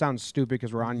know this sounds stupid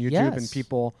because we're on YouTube and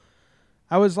people.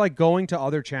 I was like going to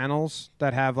other channels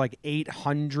that have like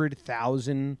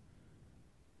 800,000.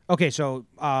 Okay, so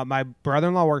my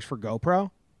brother-in-law works for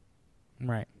GoPro.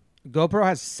 Right. GoPro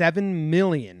has 7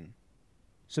 million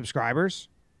subscribers.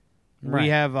 Right. We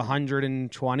have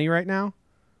 120 right now.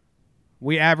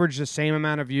 We average the same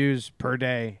amount of views per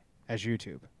day as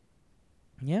YouTube.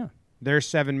 Yeah. They're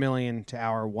 7 million to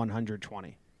our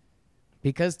 120.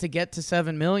 Because to get to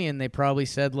 7 million, they probably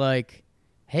said, like,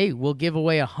 hey, we'll give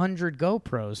away 100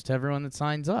 GoPros to everyone that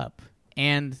signs up.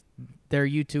 And their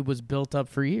YouTube was built up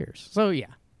for years. So, yeah,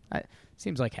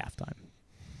 seems like halftime.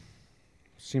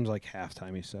 Seems like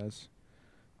halftime, he says.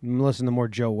 Listen to more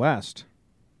Joe West.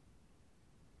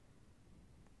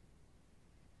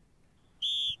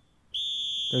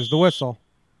 There's the whistle.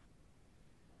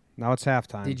 Now it's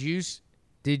halftime.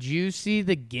 Did you see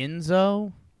the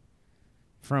Ginzo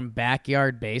from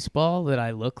Backyard Baseball that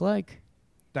I look like?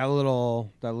 That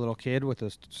little kid with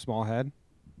a small head?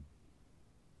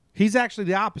 He's actually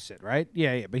the opposite, right?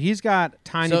 Yeah. But he's got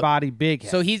tiny body, big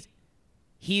head. So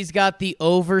he's got the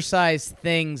oversized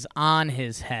things on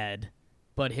his head,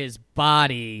 but his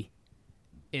body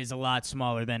is a lot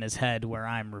smaller than his head, where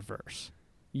I'm reverse.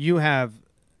 You have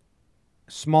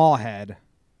small head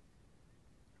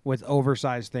with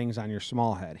oversized things on your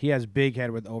small head. He has big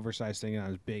head with oversized things on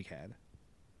his big head.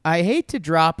 I hate to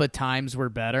drop a times were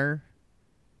better,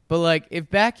 but like if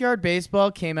Backyard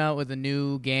Baseball came out with a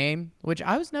new game, which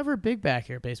I was never a big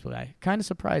Backyard Baseball guy, kind of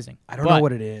surprising. I don't know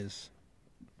what it is.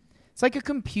 It's like a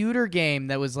computer game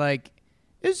that was like,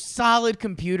 it was a solid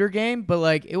computer game, but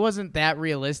like it wasn't that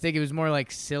realistic. It was more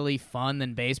like silly fun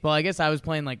than baseball. I guess I was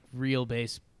playing like real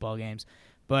baseball games.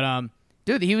 But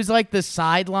dude, he was like the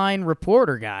sideline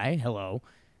reporter guy. Hello.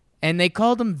 And they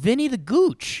called him Vinny the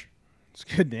Gooch. It's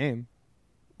a good name.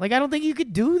 Like I don't think you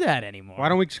could do that anymore. Why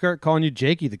don't we start calling you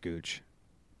Jakey the Gooch?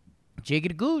 Jakey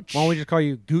the Gooch. Why don't we just call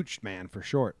you Gooch Man for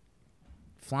short?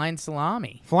 Flying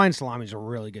Salami. Flying Salami is a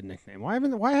really good nickname.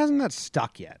 Why hasn't that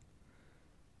stuck yet?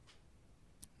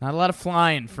 Not a lot of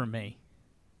flying for me.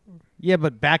 Yeah,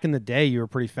 but back in the day, you were a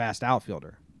pretty fast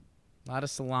outfielder. A lot of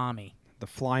salami. The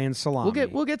Flying Salami.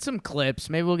 We'll get some clips.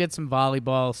 Maybe we'll get some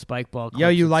volleyball, spike ball clips. Yo,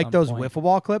 you at like some those point. wiffle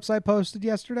ball clips I posted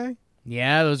yesterday?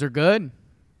 Yeah, those are good.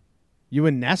 You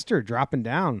and Nestor dropping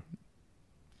down.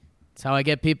 That's how I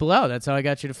get people out. That's how I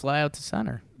got you to fly out to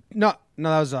center. No,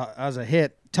 that was a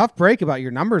hit. Tough break about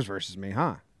your numbers versus me,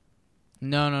 huh?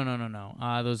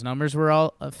 No. Those numbers were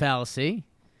all a fallacy.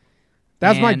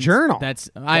 That's my And journal.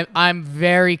 I'm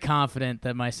very confident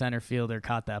that my center fielder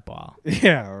caught that ball.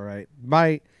 Yeah, all right.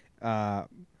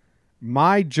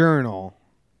 My journal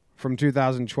from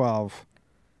 2012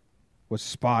 was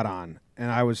spot on,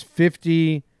 and I was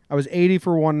 80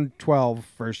 for 112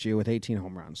 first year with 18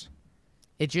 home runs.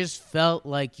 It just felt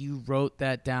like you wrote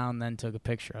that down, then took a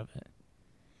picture of it.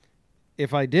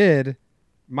 If I did,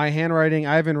 my handwriting,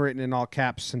 I haven't written in all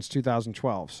caps since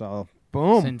 2012, so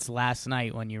boom. Since last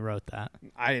night when you wrote that.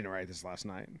 I didn't write this last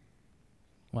night.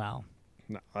 Wow.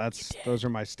 No, those are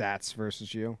my stats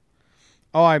versus you.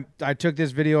 Oh, I took this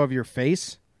video of your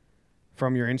face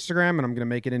from your Instagram, and I'm going to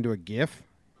make it into a GIF.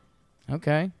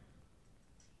 Okay.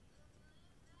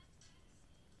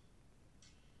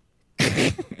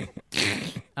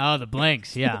 Oh, the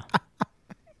blinks, yeah.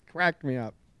 Cracked me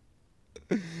up.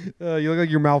 You look like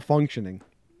you're malfunctioning.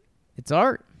 It's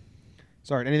art.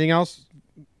 Sorry, anything else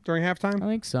during halftime? I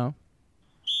think so.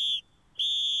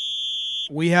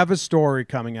 We have a story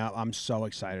coming out I'm so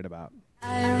excited about.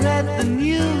 I read the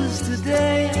news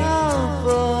today, oh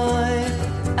boy,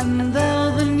 and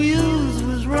though the news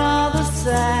was rather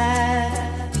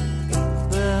sad,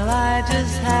 well, I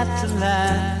just had to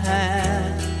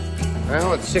laugh.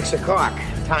 Well, it's 6 o'clock.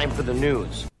 Time for the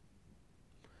news.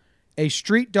 A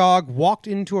street dog walked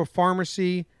into a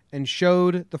pharmacy and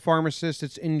showed the pharmacist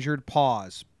its injured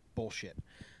paws. Bullshit.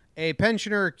 A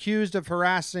pensioner accused of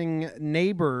harassing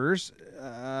neighbors.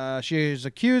 She is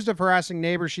accused of harassing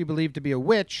neighbors she believed to be a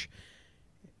witch.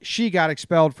 She got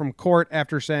expelled from court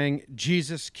after saying,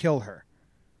 "Jesus, kill her."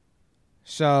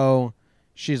 So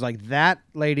she's like, that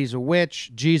lady's a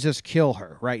witch. Jesus, kill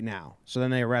her right now. So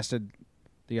then they arrested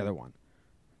the other one.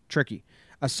 Tricky.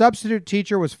 A substitute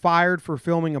teacher was fired for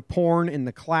filming a porn in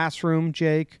the classroom,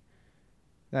 Jake.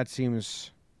 That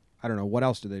seems, I don't know, what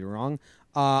else did they do wrong?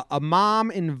 A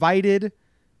mom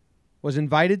was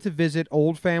invited to visit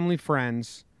old family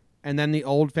friends, and then the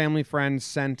old family friends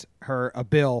sent her a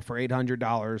bill for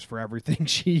 $800 for everything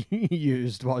she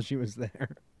used while she was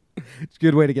there. It's a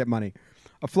good way to get money.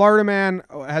 A Florida man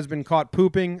has been caught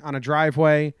pooping on a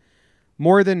driveway.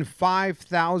 More than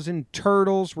 5,000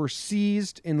 turtles were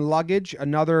seized in luggage.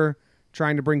 Another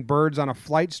trying to bring birds on a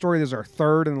flight story. This is our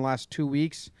third in the last 2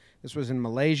 weeks. This was in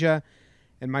Malaysia.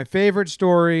 And my favorite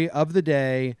story of the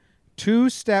day,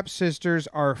 2 stepsisters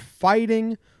are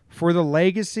fighting for the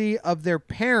legacy of their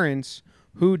parents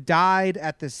who died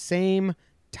at the same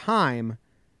time.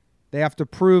 They have to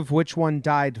prove which one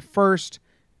died first.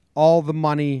 All the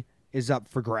money is up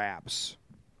for grabs.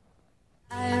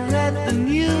 I read the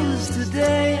news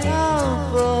today,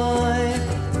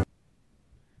 oh boy.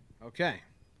 Okay.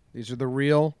 These are the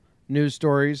real news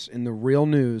stories in the real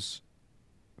news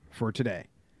for today.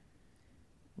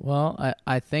 Well,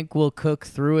 I think we'll cook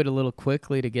through it a little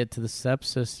quickly to get to the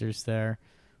stepsisters there.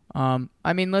 I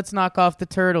mean, let's knock off the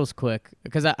turtles quick,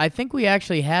 because I think we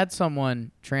actually had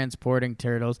someone transporting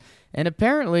turtles, and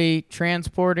apparently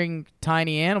transporting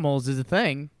tiny animals is a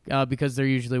thing because they're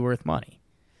usually worth money.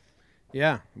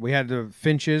 Yeah, we had the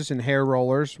finches and hair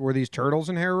rollers. Were these turtles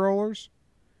and hair rollers?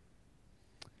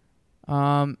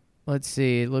 Let's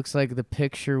see. It looks like the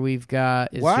picture we've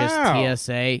got is just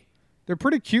TSA. They're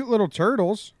pretty cute little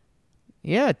turtles.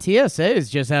 Yeah, TSA is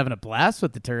just having a blast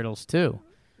with the turtles, too.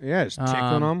 Yeah, it's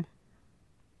tickling them.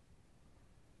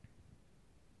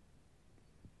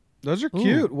 Those are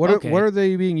cute. What are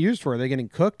they being used for? Are they getting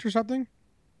cooked or something?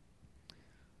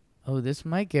 Oh, this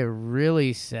might get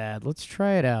really sad. Let's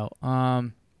try it out.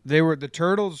 The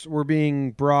turtles were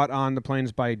being brought on the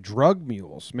planes by drug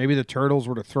mules. Maybe the turtles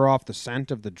were to throw off the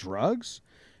scent of the drugs?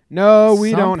 No,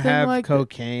 we don't have like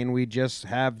cocaine. We just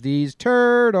have these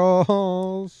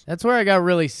turtles. That's where I got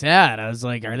really sad. I was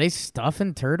like, are they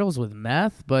stuffing turtles with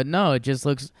meth? But no, it just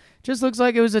looks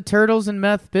like it was a turtles and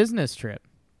meth business trip.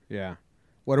 Yeah.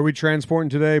 What are we transporting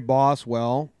today, boss?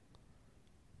 Well,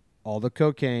 all the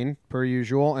cocaine, per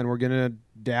usual, and we're going to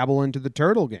dabble into the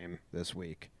turtle game this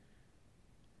week.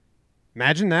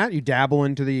 Imagine that. You dabble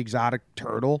into the exotic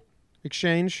turtle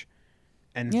exchange,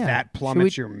 and that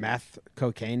plummets your meth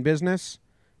cocaine business.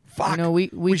 Fuck.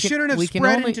 We shouldn't have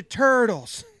spread into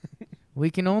turtles. We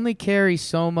can only carry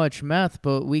so much meth,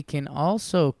 but we can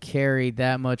also carry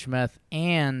that much meth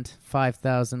and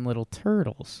 5,000 little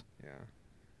turtles. Yeah.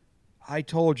 I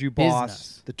told you, boss.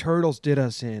 Business. The turtles did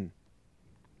us in.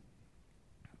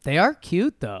 They are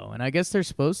cute, though, and I guess they're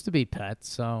supposed to be pets,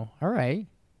 so all right.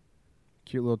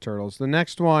 Cute little turtles. The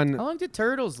next one. How long do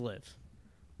turtles live?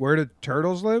 Where do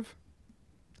turtles live?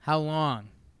 How long?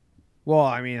 Well,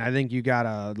 I mean, I think you got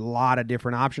a lot of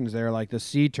different options there. Like the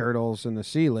sea turtles in the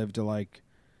sea live to like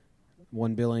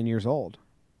 1 billion years old.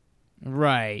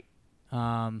 Right.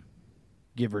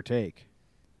 Give or take.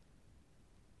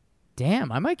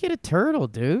 Damn, I might get a turtle,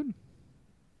 dude.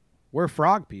 We're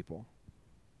frog people.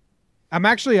 I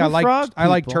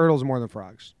like turtles more than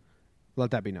frogs.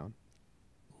 Let that be known.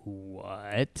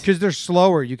 What? Because they're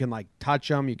slower. You can like touch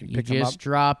them. You can pick them up.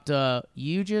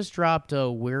 You just dropped a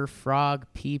we're frog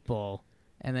people,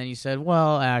 and then you said,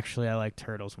 well, actually, I like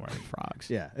turtles more than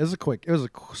frogs. Yeah, it was a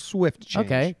swift change.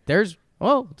 Okay,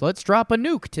 let's drop a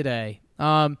nuke today.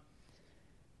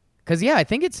 Because, I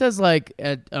think it says like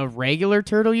a regular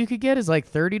turtle you could get is like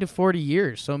 30 to 40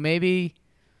 years. So maybe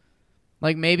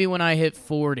when I hit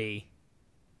 40,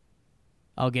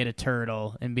 I'll get a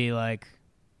turtle and be like,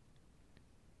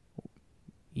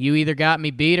 you either got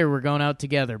me beat or we're going out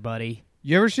together, buddy.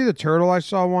 You ever see the turtle I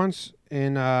saw once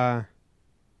in out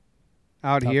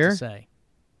Tough here? To say.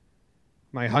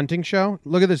 My hunting show?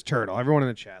 Look at this turtle. Everyone in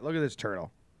the chat, look at this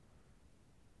turtle.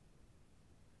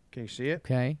 Can you see it?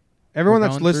 Okay. Everyone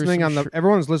that's listening on the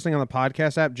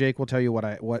podcast app, Jake will tell you what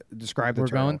describe the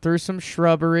turtle. We're going through some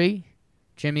shrubbery.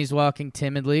 Jimmy's walking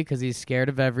timidly because he's scared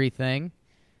of everything.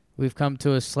 We've come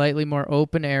to a slightly more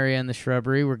open area in the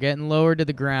shrubbery. We're getting lower to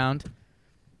the ground.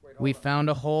 We found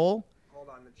a hole. Hold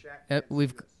on, the chat.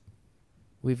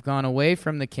 We've gone away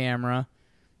from the camera.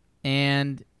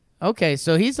 And, okay,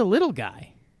 so he's a little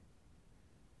guy.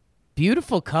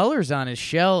 Beautiful colors on his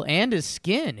shell and his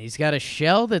skin. He's got a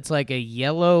shell that's like a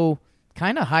yellow,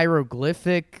 kind of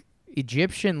hieroglyphic,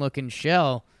 Egyptian-looking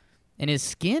shell. And his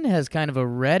skin has kind of a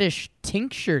reddish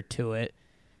tincture to it.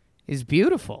 He's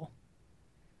beautiful.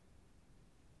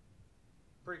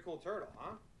 Pretty cool turtle,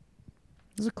 huh?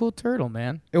 He's a cool turtle,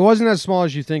 man. It wasn't as small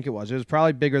as you think it was. It was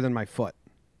probably bigger than my foot.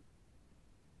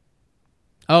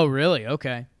 Oh, really?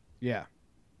 Okay. Yeah.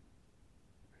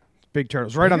 Big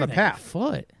turtles. Right on the path.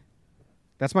 Foot.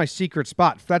 That's my secret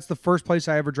spot. That's the first place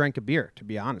I ever drank a beer, to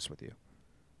be honest with you.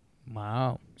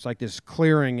 Wow. It's like this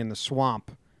clearing in the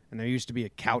swamp, and there used to be a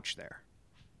couch there.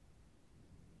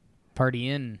 Party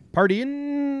in.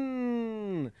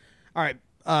 All right.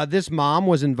 This mom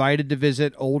was invited to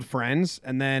visit old friends,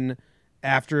 and then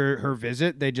after her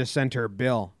visit, they just sent her a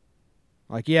bill.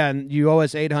 Like, yeah, you owe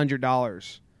us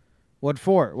 $800. What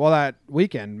for? Well, that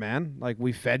weekend, man. Like,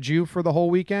 we fed you for the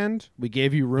whole weekend. We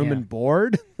gave you room and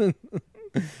board.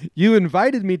 You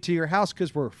invited me to your house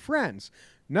because we're friends.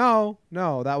 No,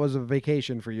 that was a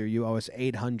vacation for you. You owe us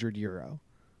 €800.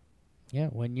 Yeah,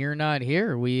 when you're not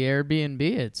here, we Airbnb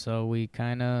it, so we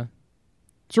kind of...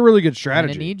 It's a really good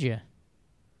strategy. Need you.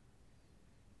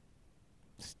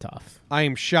 It's tough. I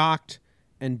am shocked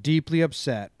and deeply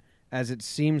upset as it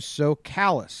seems so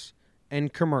callous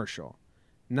and commercial.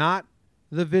 Not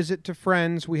the visit to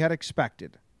friends we had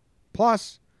expected.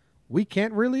 Plus, we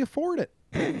can't really afford it.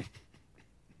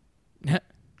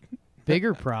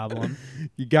 Bigger problem.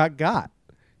 You got.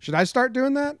 Should I start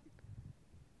doing that?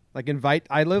 Like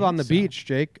I live on the beach,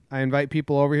 Jake. I invite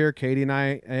people over here, Katie and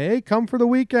I, hey, come for the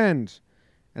weekend.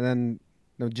 And then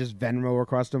just Venmo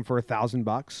across them for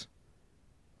 $1,000.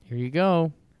 Here you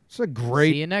go. It's a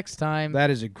great. See you next time. That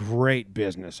is a great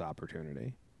business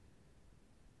opportunity.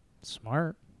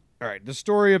 Smart. All right, the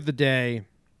story of the day.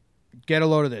 Get a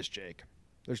load of this, Jake.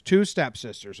 There's 2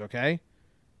 stepsisters, okay?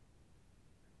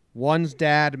 One's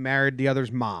dad married the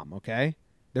other's mom, okay?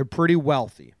 They're pretty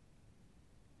wealthy.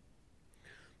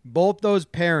 Both those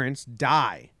parents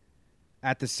die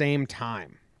at the same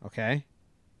time, okay?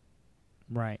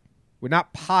 Right. We're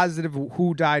not positive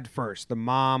who died first, the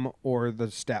mom or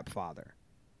the stepfather,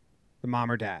 the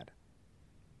mom or dad.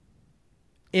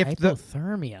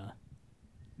 Hypothermia.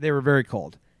 They were very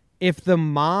cold. If the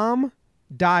mom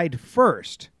died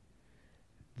first,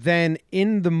 then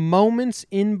in the moments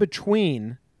in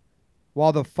between,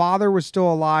 while the father was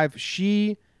still alive,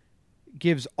 she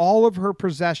gives all of her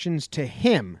possessions to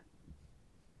him,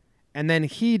 and then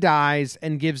he dies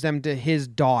and gives them to his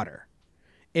daughter.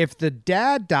 If the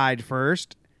dad died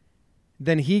first,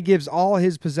 then he gives all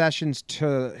his possessions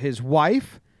to his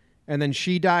wife, and then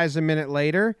she dies a minute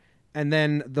later, and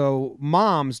then the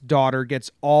mom's daughter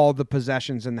gets all the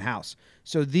possessions in the house.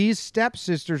 So these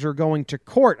stepsisters are going to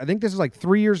court. I think this is like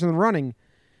 3 years in the running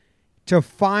to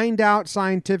find out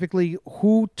scientifically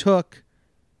who took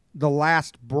the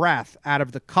last breath out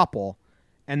of the couple.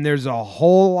 And there's a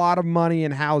whole lot of money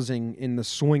and housing in the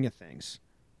swing of things.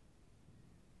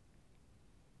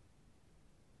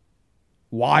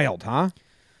 Wild, huh?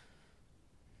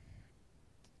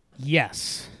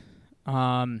 Yes.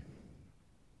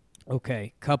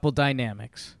 Okay, couple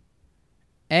dynamics.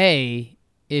 A,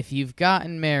 if you've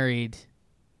gotten married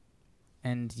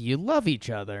and you love each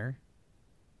other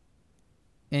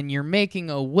and you're making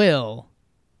a will,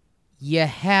 you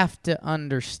have to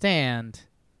understand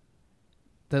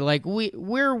that, like,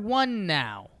 we're one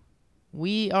now.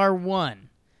 We are one.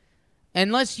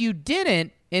 Unless you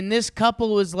didn't, and this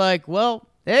couple was like, well,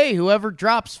 hey, whoever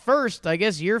drops first, I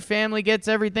guess your family gets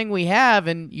everything we have,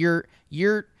 and you're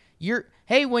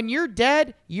hey, when you're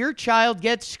dead, your child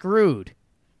gets screwed.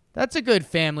 That's a good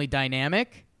family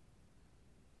dynamic.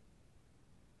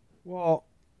 Well,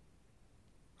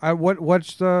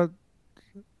 what's the...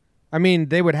 I mean,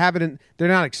 they would have it in... They're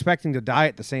not expecting to die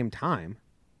at the same time.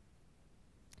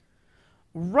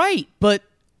 Right, but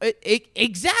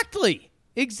exactly.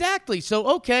 So,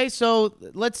 okay, so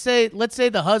let's say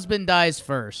the husband dies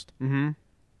first. Mm-hmm.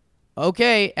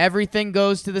 Okay, everything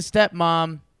goes to the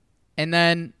stepmom, and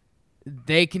then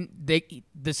the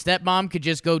stepmom could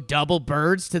just go double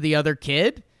birds to the other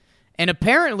kid. And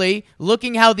apparently,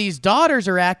 looking how these daughters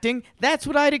are acting, that's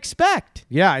what I'd expect.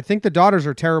 Yeah, I think the daughters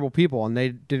are terrible people, and they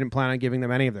didn't plan on giving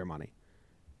them any of their money.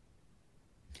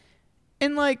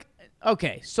 And, like,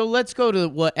 okay, so let's go to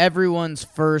what everyone's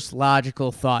first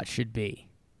logical thought should be.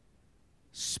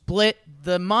 Split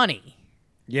the money.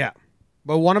 Yeah.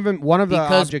 But one of the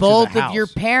because objects both is a house. of your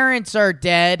parents are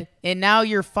dead, and now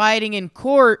you're fighting in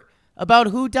court about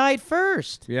who died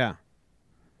first. Yeah.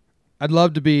 I'd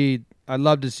love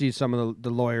to see some of the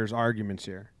lawyers' arguments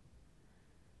here.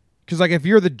 Because, like, if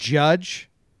you're the judge,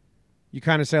 you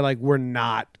kind of say, like, we're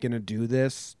not going to do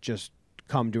this. Just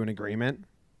come to an agreement.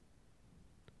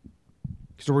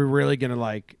 So we're really going to,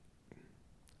 like...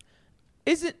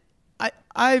 Is it...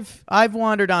 I've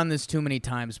wandered on this too many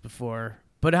times before,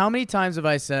 but how many times have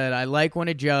I said I like when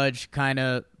a judge kind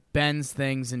of bends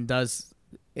things and does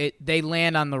it? They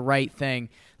land on the right thing.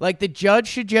 Like, the judge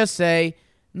should just say,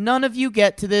 none of you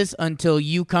get to this until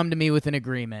you come to me with an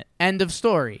agreement. End of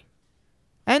story.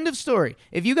 End of story.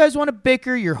 If you guys want to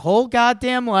bicker your whole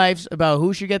goddamn lives about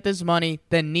who should get this money,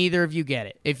 then neither of you get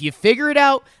it. If you figure it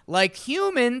out like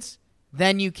humans,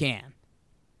 then you can.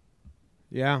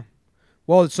 Yeah.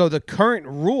 Well, so the current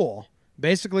rule,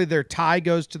 basically their tie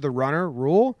goes to the runner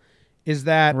rule, is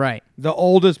that the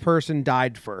oldest person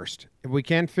died first. If we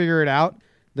can't figure it out,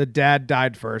 the dad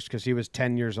died first because he was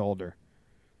 10 years older.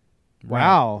 Right.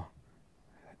 Wow.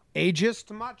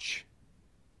 Ageist much?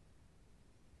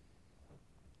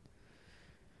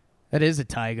 That is a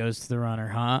tie goes to the runner,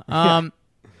 huh? Yeah.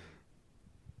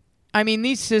 I mean,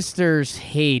 these sisters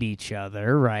hate each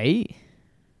other, right?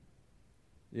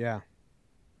 Yeah.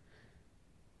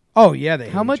 Oh, yeah, they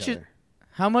hate each other.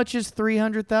 How much is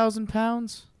 300,000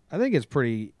 pounds? I think it's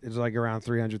like around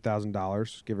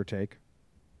 $300,000, give or take.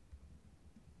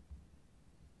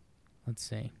 Let's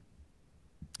see.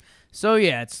 So,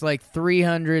 yeah, it's like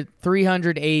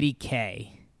 380K.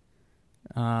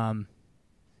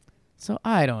 So,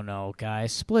 I don't know,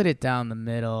 guys. Split it down the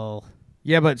middle.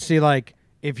 Yeah, but see, like,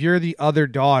 if you're the other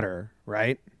daughter,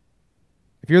 right?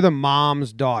 If you're the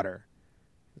mom's daughter,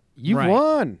 you've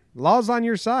won. Law's on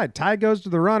your side. Tie goes to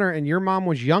the runner, and your mom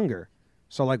was younger.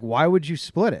 So, like, why would you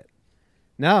split it?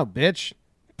 No, bitch.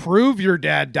 Prove your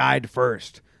dad died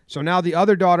first. So now the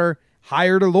other daughter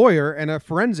hired a lawyer and a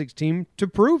forensics team to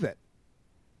prove it.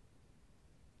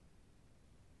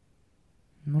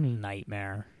 What a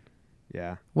nightmare.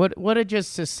 Yeah. What a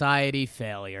just society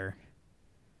failure.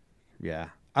 Yeah.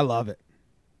 I love it.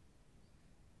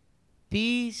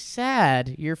 Be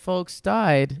sad your folks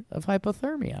died of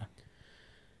hypothermia.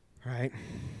 Right.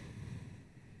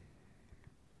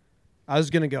 I was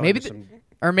going to go into some...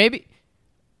 Or maybe...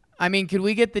 I mean, could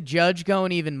we get the judge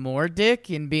going even more, Dick,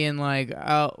 and being like,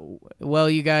 oh, well,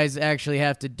 you guys actually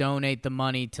have to donate the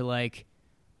money to, like,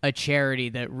 a charity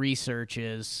that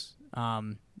researches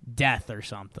death or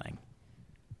something.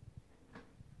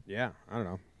 Yeah, I don't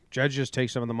know. Judge just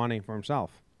takes some of the money for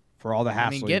himself for all the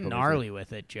hassle. I mean, get gnarly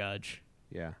with it, Judge.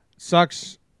 Yeah.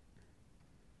 Sucks.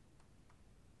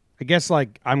 I guess,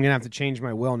 like, I'm going to have to change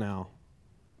my will now.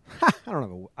 I don't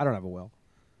have a will.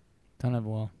 Don't have a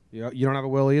will. You don't have a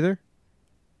will either?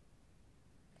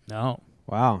 No.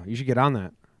 Wow, you should get on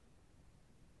that.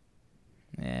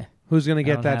 Who's going to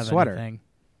get that sweater? Anything.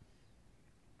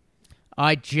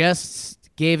 I just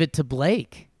gave it to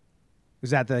Blake. Is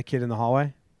that the kid in the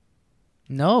hallway?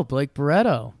 No, Blake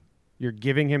Barretto. You're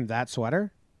giving him that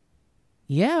sweater?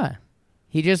 Yeah.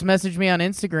 He just messaged me on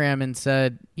Instagram and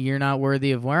said, you're not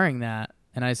worthy of wearing that.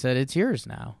 And I said, it's yours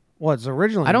now. Well, it's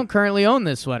originally... I don't currently own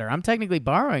this sweater. I'm technically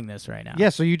borrowing this right now. Yeah,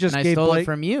 so you just and gave I stole Blake... it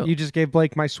from you. You just gave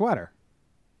Blake my sweater.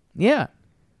 Yeah.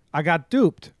 I got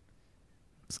duped.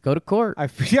 Let's go to court. I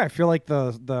feel like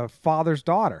the father's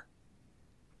daughter.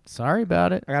 Sorry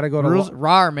about it. I got to go to... Rules,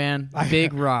 rar, man.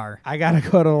 Big rar. I got to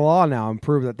go to the law now and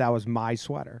prove that was my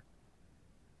sweater.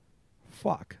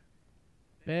 Fuck.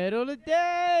 Bet of the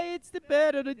day, it's the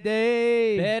bet of the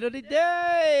day. Bet of the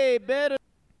day, bet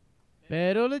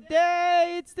of the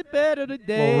day, it's the bet of the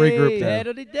day. We'll regroup there. Bet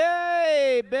of the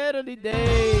day, bet of the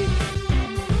day.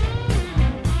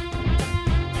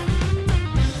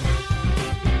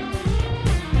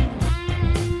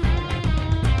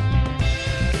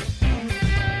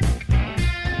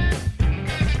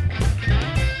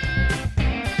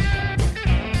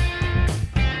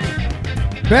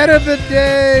 Bet of the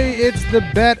day. It's the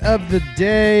bet of the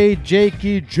day.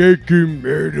 Jakey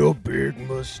made a big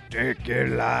mistake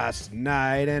last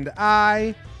night, and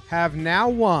I have now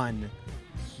won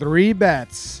 3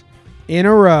 bets in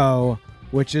a row,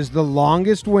 which is the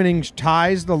longest winning,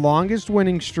 ties the longest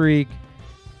winning streak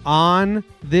on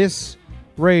this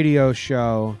radio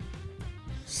show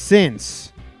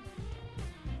since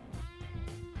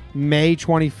May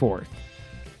 24th.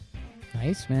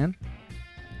 Nice, man.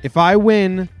 If I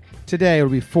win today, it'll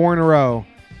be 4 in a row,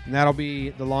 and that'll be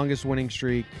the longest winning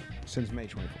streak since May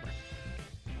 24th.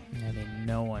 I mean,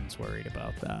 no one's worried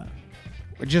about that.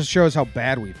 It just shows how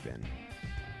bad we've been.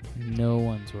 No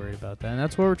one's worried about that, and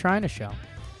that's what we're trying to show.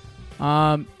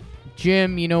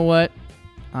 Jim, you know what?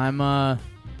 I'll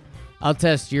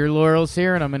test your laurels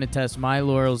here, and I'm going to test my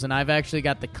laurels, and I've actually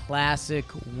got the classic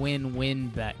win-win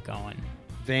bet going.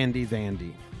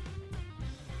 Vandy.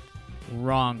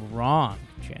 Wrong,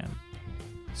 Jim.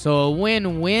 So a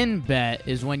win-win bet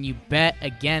is when you bet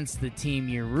against the team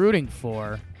you're rooting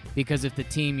for, because if the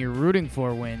team you're rooting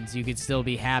for wins, you could still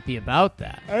be happy about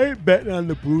that. I ain't betting on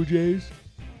the Blue Jays.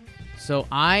 So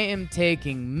I am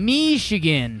taking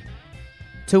Michigan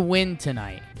to win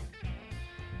tonight.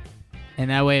 And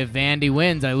that way, if Vandy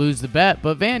wins, I lose the bet,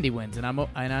 but Vandy wins, and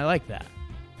I like that.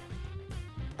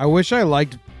 I wish I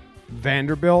liked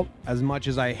Vanderbilt as much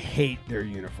as I hate their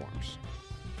uniforms.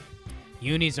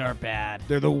 Unis are bad.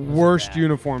 They're the worst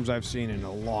uniforms I've seen in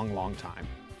a long, long time.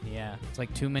 Yeah, it's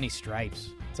like too many stripes.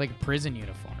 It's like a prison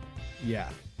uniform. Yeah,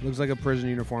 looks like a prison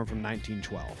uniform from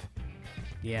 1912.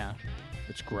 Yeah.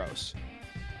 It's gross.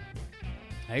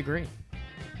 I agree.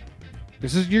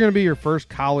 You're going to be your first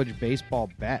college baseball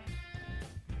bet.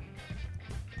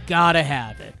 Gotta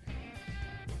have it.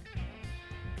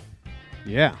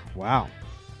 Yeah, wow.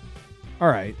 All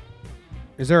right.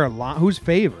 Is there a lot? Who's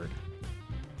favored?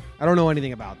 I don't know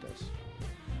anything about this.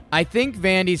 I think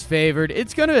Vandy's favored.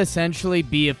 It's going to essentially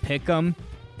be a pick'em.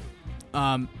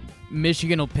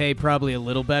 Michigan will pay probably a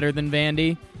little better than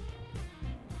Vandy,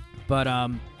 but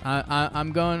I'm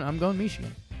going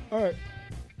Michigan. All right.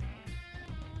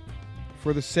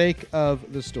 For the sake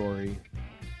of the story,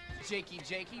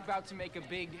 Jakey, about to make a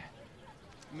big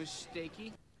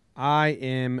mistakey. I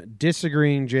am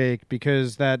disagreeing, Jake,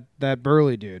 because that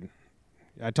Burley dude,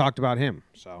 I talked about him.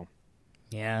 So,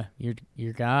 yeah,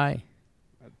 your guy,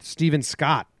 Steven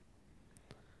Scott.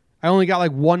 I only got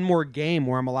like one more game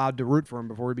where I'm allowed to root for him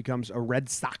before he becomes a Red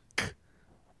Sox.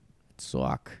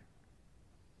 Sock.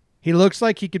 He looks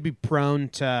like he could be prone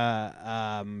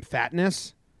to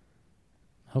fatness.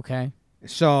 Okay.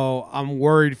 So I'm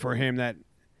worried for him that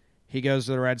he goes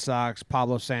to the Red Sox,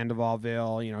 Pablo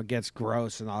Sandovalville, gets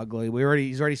gross and ugly.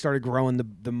 He's already started growing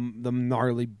the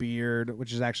gnarly beard,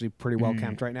 which is actually pretty well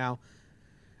kept right now.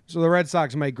 So the Red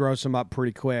Sox might gross him up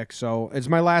pretty quick. So it's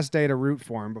my last day to root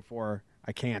for him before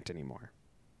I can't anymore.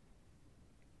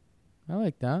 I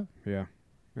like that. Yeah.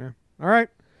 Yeah. All right.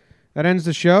 That ends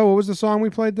the show. What was the song we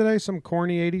played today? Some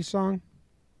corny 80s song?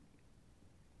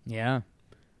 Yeah.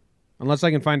 Unless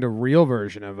I can find a real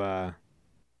version of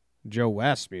Joe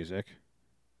West music.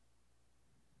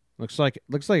 Looks like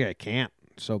I can't.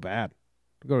 So bad.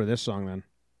 We'll go to this song then.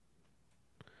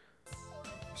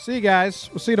 See you guys.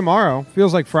 We'll see you tomorrow.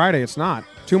 Feels like Friday. It's not.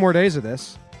 2 more days of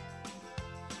this.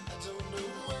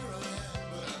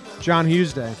 John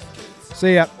Hughes Day.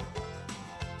 See ya.